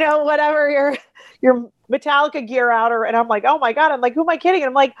your, you know, whatever your Metallica gear out. And I'm like, oh my God, I'm like, who am I kidding? And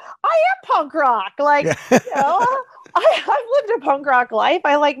I'm like, I am punk rock. Like, you know, I've lived a punk rock life.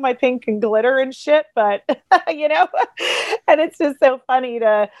 I like my pink and glitter and shit, but you know, and it's just so funny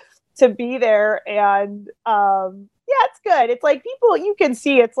to be there. And, yeah, it's good. It's like people, you can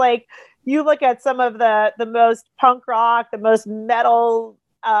see, it's like, you look at some of the most punk rock, the most metal,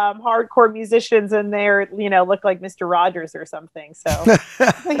 hardcore musicians in there, look like Mr. Rogers or something. So,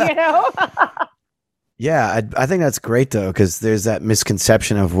 Yeah, I think that's great though, because there's that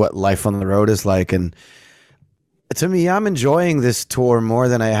misconception of what life on the road is like, and to me, I'm enjoying this tour more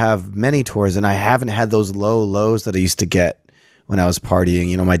than I have many tours, and I haven't had those low lows that I used to get when I was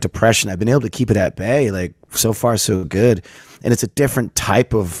partying. My depression, I've been able to keep it at bay. Like, so far so good, and it's a different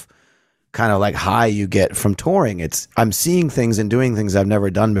type of kind of like high you get from touring. I'm seeing things and doing things I've never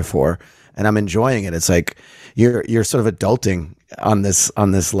done before, and I'm enjoying it. It's like you're sort of adulting on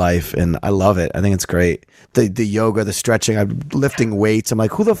this life, and I love it. I think it's great. The yoga, the stretching, I'm lifting weights. I'm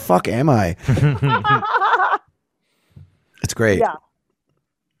like, who the fuck am I? It's great. Yeah.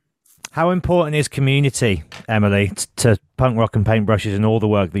 How important is community, Emily, to Punk Rock and Paintbrushes and all the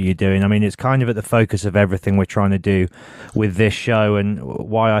work that you're doing? I mean, it's kind of at the focus of everything we're trying to do with this show, and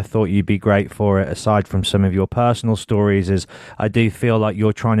why I thought you'd be great for it, aside from some of your personal stories, is I do feel like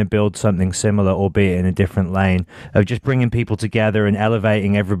you're trying to build something similar, albeit in a different lane, of just bringing people together and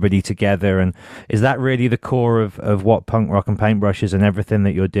elevating everybody together. And is that really the core of what Punk Rock and Paintbrushes and everything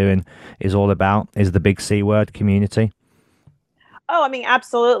that you're doing is all about, is the big C word, community? Oh, I mean,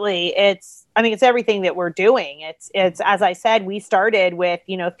 absolutely. It's everything that we're doing. It's as I said, we started with,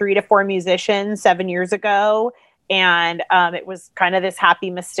 3 to 4 musicians 7 years ago. And it was kind of this happy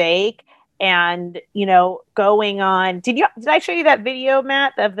mistake. And, going on, did I show you that video,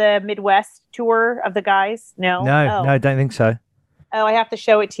 Matt, of the Midwest tour of the guys? No, no, I don't think so. Oh, I have to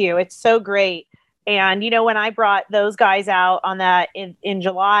show it to you. It's so great. And, when I brought those guys out on that in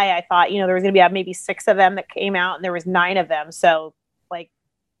July, I thought, there was going to be maybe 6 of them that came out, and there was 9 of them. So, like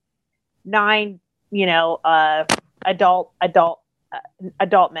 9, adult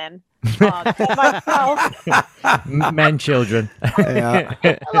men. Myself. Men, children. Yeah.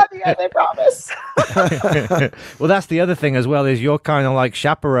 I love you guys, I promise. Well, that's the other thing as well, is you're kind of like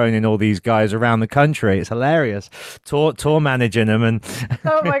chaperoning all these guys around the country. It's hilarious. Tour managing them. And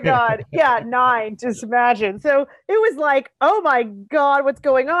oh my God. Yeah, 9. Just imagine. So it was like, oh my God, what's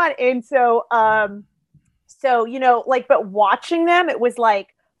going on? And so, but watching them, it was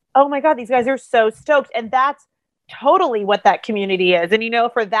like, oh my God, these guys are so stoked. And that's totally what that community is. And,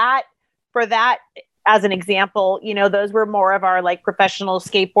 for that, as an example, those were more of our like professional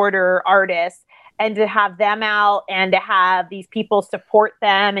skateboarder artists, and to have them out and to have these people support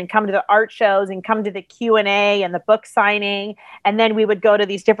them and come to the art shows and come to the Q&A and the book signing. And then we would go to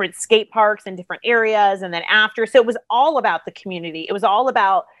these different skate parks in different areas. And then after, so it was all about the community. It was all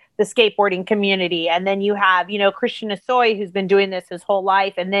about the skateboarding community. And then you have, Christian Asoy, who's been doing this his whole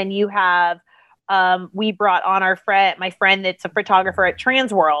life. And then you have, we brought on my friend that's a photographer at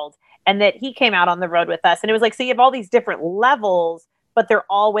Transworld, and that he came out on the road with us. And it was like, so you have all these different levels, but they're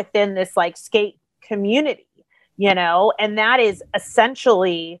all within this like skate community, and that is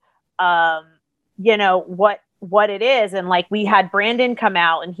essentially, what it is. And like, we had Brandon come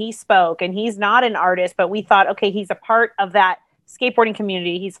out and he spoke, and he's not an artist, but we thought, okay, he's a part of that skateboarding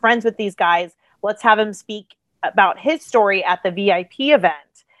community. He's friends with these guys. Let's have him speak about his story at the VIP event.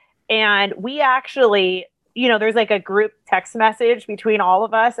 And we actually, there's like a group text message between all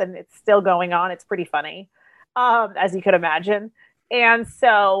of us, and it's still going on. It's pretty funny, as you could imagine. And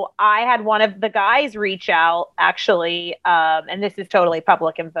so I had one of the guys reach out, actually, and this is totally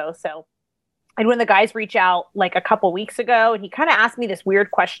public info. So I had one of the guys reach out like a couple weeks ago, and he kind of asked me this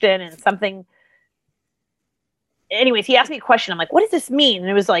weird question and something. Anyways, he asked me a question. I'm like, what does this mean?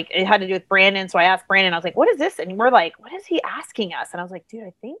 And it was like, it had to do with Brandon. So I asked Brandon, I was like, what is this? And we're like, what is he asking us? And I was like, dude,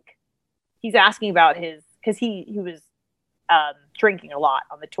 I think he's asking about because he was drinking a lot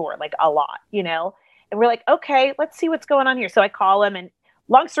on the tour, like a lot, and we're like, okay, let's see what's going on here. So I call him, and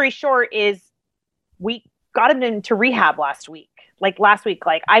long story short is we got him into rehab last week. Like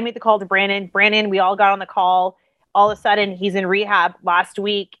I made the call to Brandon, we all got on the call. All of a sudden he's in rehab last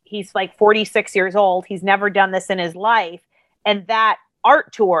week. He's like 46 years old. He's never done this in his life. And that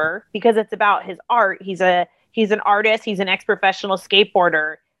art tour, because it's about his art, he's an artist, he's an ex-professional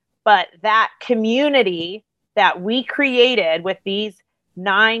skateboarder. But that community that we created with these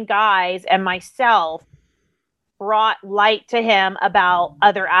 9 guys and myself brought light to him about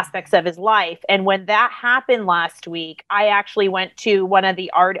other aspects of his life. And when that happened last week, I actually went to one of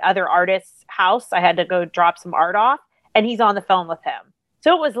the other artists' house. I had to go drop some art off, and he's on the phone with him.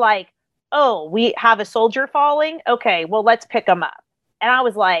 So it was like, oh, we have a soldier falling. Okay, well, let's pick him up. And I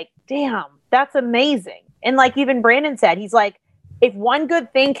was like, damn, that's amazing. And like even Brandon said, he's like, if one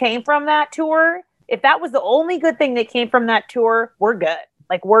good thing came from that tour, if that was the only good thing that came from that tour, we're good.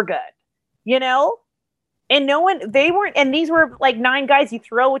 Like, we're good, And these were like 9 guys you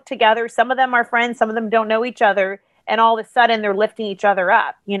throw it together. Some of them are friends. Some of them don't know each other. and all of a sudden they're lifting each other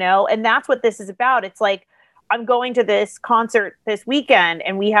up, you know? And that's what this is about. It's like, I'm going to this concert this weekend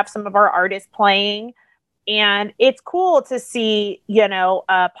and we have some of our artists playing, and it's cool to see, you know,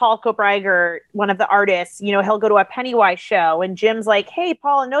 Paul Kobriger, one of the artists, you know, he'll go to a Pennywise show and Jim's like, hey,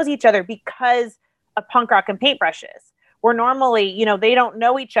 Paul, knows each other because of Punk Rock and Paintbrushes. Where normally, you know, they don't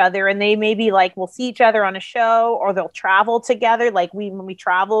know each other and they maybe like will see each other on a show or they'll travel together. Like when we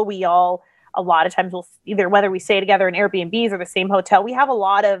travel, we all, a lot of times we'll either, whether we stay together in Airbnbs or the same hotel, we have a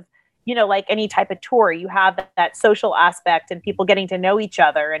lot of, you know, like any type of tour, you have that social aspect and people getting to know each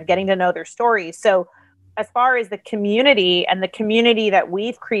other and getting to know their stories. So as far as the community and the community that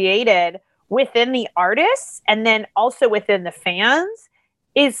we've created within the artists and then also within the fans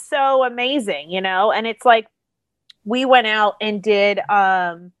is so amazing, you know? And it's like, we went out and did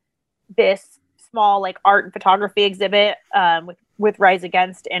this small like art and photography exhibit with Rise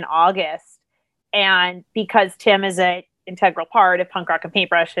Against in August. And because Tim is an integral part of Punk Rock and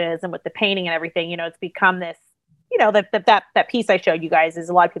Paintbrushes and with the painting and everything, you know, it's become this, you know, that piece I showed you guys is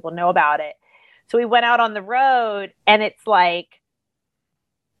a lot of people know about it. So we went out on the road and it's like,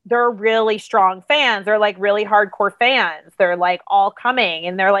 they're really strong fans. They're like really hardcore fans. They're like all coming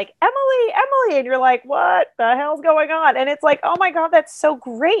and they're like, Emily. And you're like, what the hell's going on? And it's like, oh my God, that's so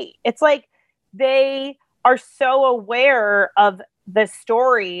great. It's like, they are so aware of the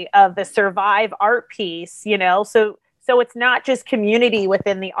story of the Survive art piece, you know? So it's not just community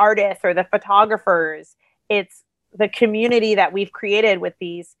within the artists or the photographers. It's the community that we've created with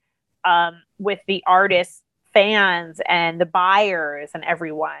these, with the artists, fans and the buyers and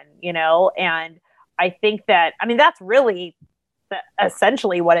everyone, you know? And I think that, I mean, that's really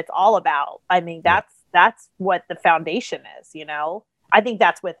essentially what it's all about. I mean, that's what the foundation is, you know? I think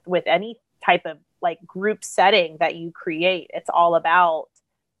that's with any type of like group setting that you create, it's all about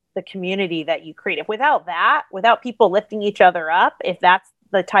the community that you create. If without that, without people lifting each other up, if that's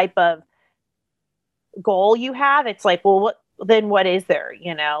the type of goal you have, it's like, well, what is there,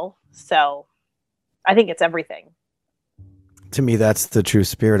 you know? So I think it's everything. To me, that's the true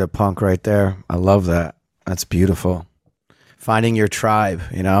spirit of punk right there. I love that. That's beautiful. Finding your tribe,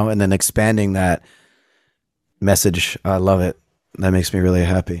 you know, and then expanding that message. I love it. That makes me really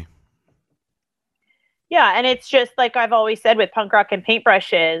happy. Yeah. And it's just like I've always said with Punk Rock and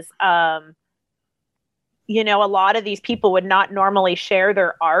Paintbrushes, you know, a lot of these people would not normally share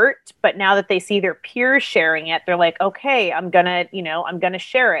their art, but now that they see their peers sharing it, they're like, okay, I'm going to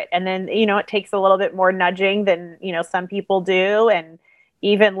share it. And then, you know, it takes a little bit more nudging than, you know, some people do. And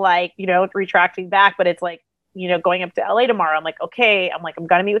even like, you know, retracting back, but it's like, you know, going up to LA tomorrow, I'm like, okay, I'm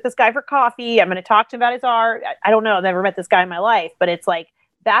going to meet with this guy for coffee. I'm going to talk to him about his art. I don't know. I've never met this guy in my life, but it's like,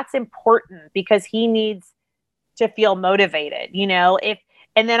 that's important because he needs to feel motivated, you know,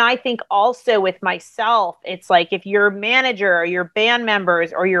 and then I think also with myself, it's like if your manager or your band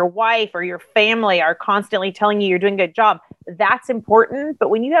members or your wife or your family are constantly telling you you're doing a good job, that's important. But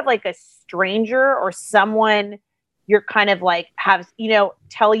when you have like a stranger or someone you're kind of like have, you know,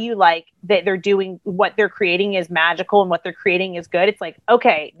 tell you like that they're doing what they're creating is magical and what they're creating is good, it's like,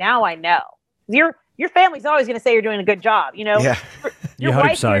 okay, now I know. Your family's always going to say you're doing a good job, you know? Yeah. Your hope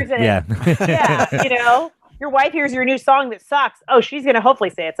wife so. hears it. Yeah. Yeah, you know? Your wife hears your new song that sucks. Oh, she's going to hopefully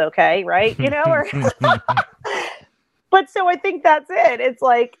say it's okay, right? You know? Or but so I think that's it. It's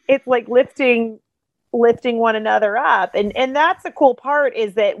like lifting one another up. And that's the cool part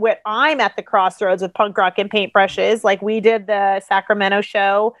is that when I'm at the crossroads with Punk Rock and Paintbrushes, like we did the Sacramento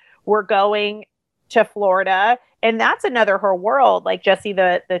show, we're going to Florida, and that's another whole world. Like Jesse,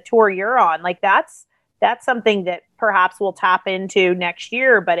 the tour you're on, like that's something that perhaps we'll tap into next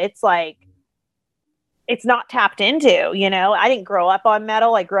year, but it's like, it's not tapped into, you know. I didn't grow up on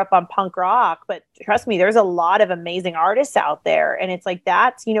metal. I grew up on punk rock, but trust me, there's a lot of amazing artists out there. And it's like,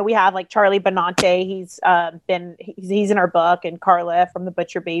 that's, you know, we have like Charlie Benante. He's in our book, and Carla from the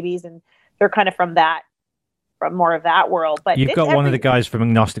Butcher Babies. And they're kind of from more of that world. But you've got one of the guys from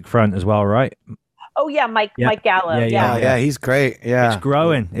Agnostic Front as well, right? Oh yeah. Mike Gallo. Yeah. He's great. Yeah. It's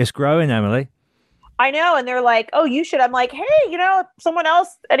growing, Emily. I know. And they're like, oh, you should. I'm like, hey, you know,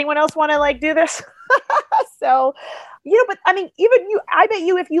 anyone else want to like do this? So, you know, but I mean, I bet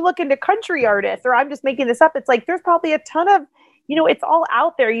you, if you look into country artists, or I'm just making this up, it's like, there's probably a ton of, you know, it's all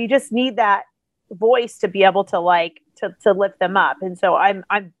out there. You just need that voice to be able to like, to lift them up. And so I'm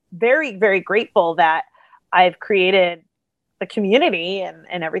very, very grateful that I've created the community and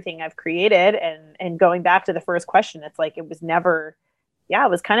everything I've created. And going back to the first question, it's like, it was never, it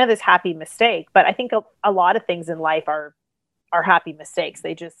was kind of this happy mistake. But I think a lot of things in life are happy mistakes.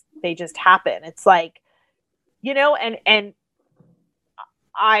 They just happen. It's like, you know, and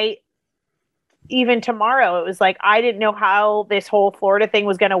even tomorrow, it was like, I didn't know how this whole Florida thing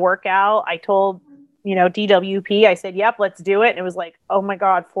was going to work out. I told, DWP, I said, yep, let's do it. And it was like, oh my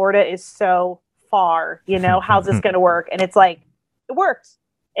God, Florida is so far, how's this going to work? And it's like, it worked.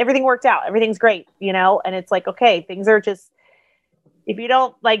 Everything worked out. Everything's great, and it's like, okay, things are just, if you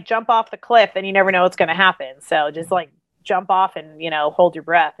don't like jump off the cliff, then you never know what's going to happen. So just like jump off and, hold your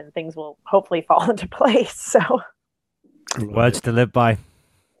breath and things will hopefully fall into place. So words to live by.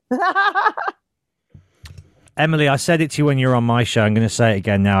 Emily, I said it to you when you were on my show. I'm going to say it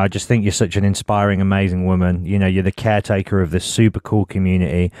again now. I just think you're such an inspiring, amazing woman. You're the caretaker of this super cool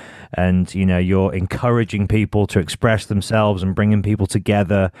community, and, you're encouraging people to express themselves and bringing people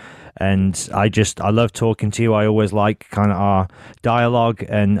together. And I love talking to you. I always like kind of our dialogue,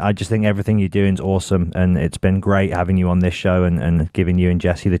 and I just think everything you're doing is awesome. And it's been great having you on this show and giving you and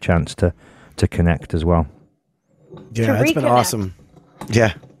Jesse the chance to connect as well. Yeah, it's been awesome.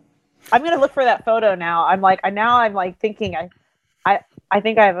 Yeah. I'm going to look for that photo now. I'm thinking I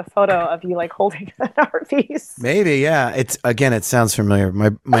think I have a photo of you like holding an art piece. Maybe, yeah. It sounds familiar.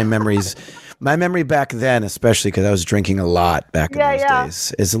 My memory back then, especially because I was drinking a lot back in those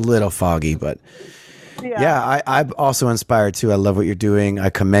days, is a little foggy. But I'm also inspired too. I love what you're doing. I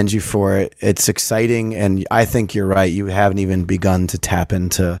commend you for it. It's exciting, and I think you're right. You haven't even begun to tap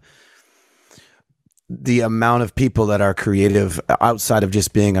into the amount of people that are creative outside of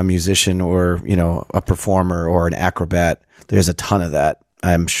just being a musician or, a performer or an acrobat. There's a ton of that.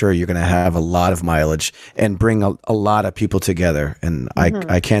 I'm sure you're going to have a lot of mileage and bring a lot of people together. And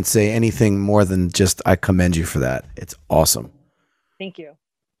I can't say anything more than just I commend you for that. It's awesome. Thank you.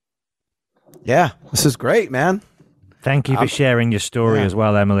 Yeah, this is great, man. Thank you for sharing your story as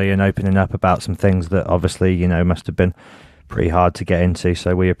well, Emily, and opening up about some things that obviously, must have been pretty hard to get into,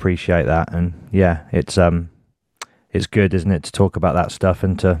 so we appreciate that. And it's good, isn't it, to talk about that stuff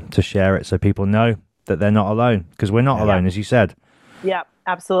and to share it so people know that they're not alone, because we're not alone, as you said. Yeah,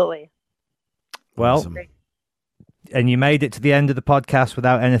 absolutely. Well, awesome. And you made it to the end of the podcast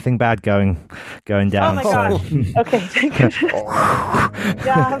without anything bad going down. Oh my gosh. Okay, thank you.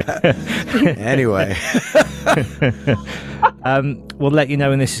 Anyway. We'll let you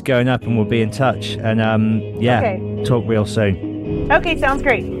know when this is going up, and we'll be in touch. And talk real soon. Okay, sounds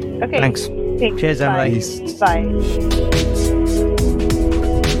great. Okay. Thanks. Cheers, Emily. Bye.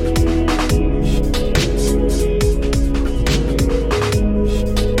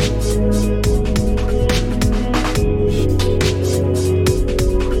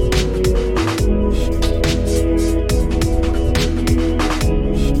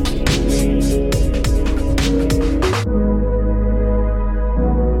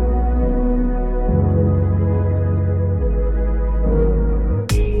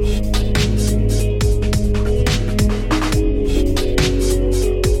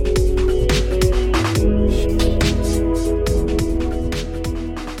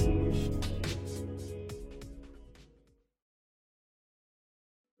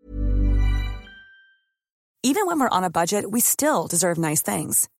 Even when we're on a budget, we still deserve nice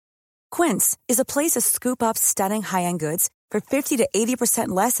things. Quince is a place to scoop up stunning high-end goods for 50 to 80%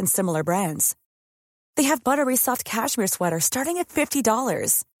 less than similar brands. They have buttery soft cashmere sweaters starting at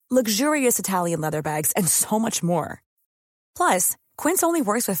 $50, luxurious Italian leather bags, and so much more. Plus, Quince only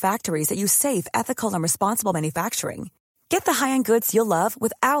works with factories that use safe, ethical, and responsible manufacturing. Get the high-end goods you'll love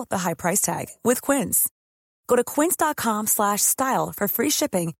without the high price tag with Quince. Go to quince.com/style for free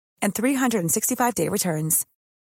shipping and 365-day returns.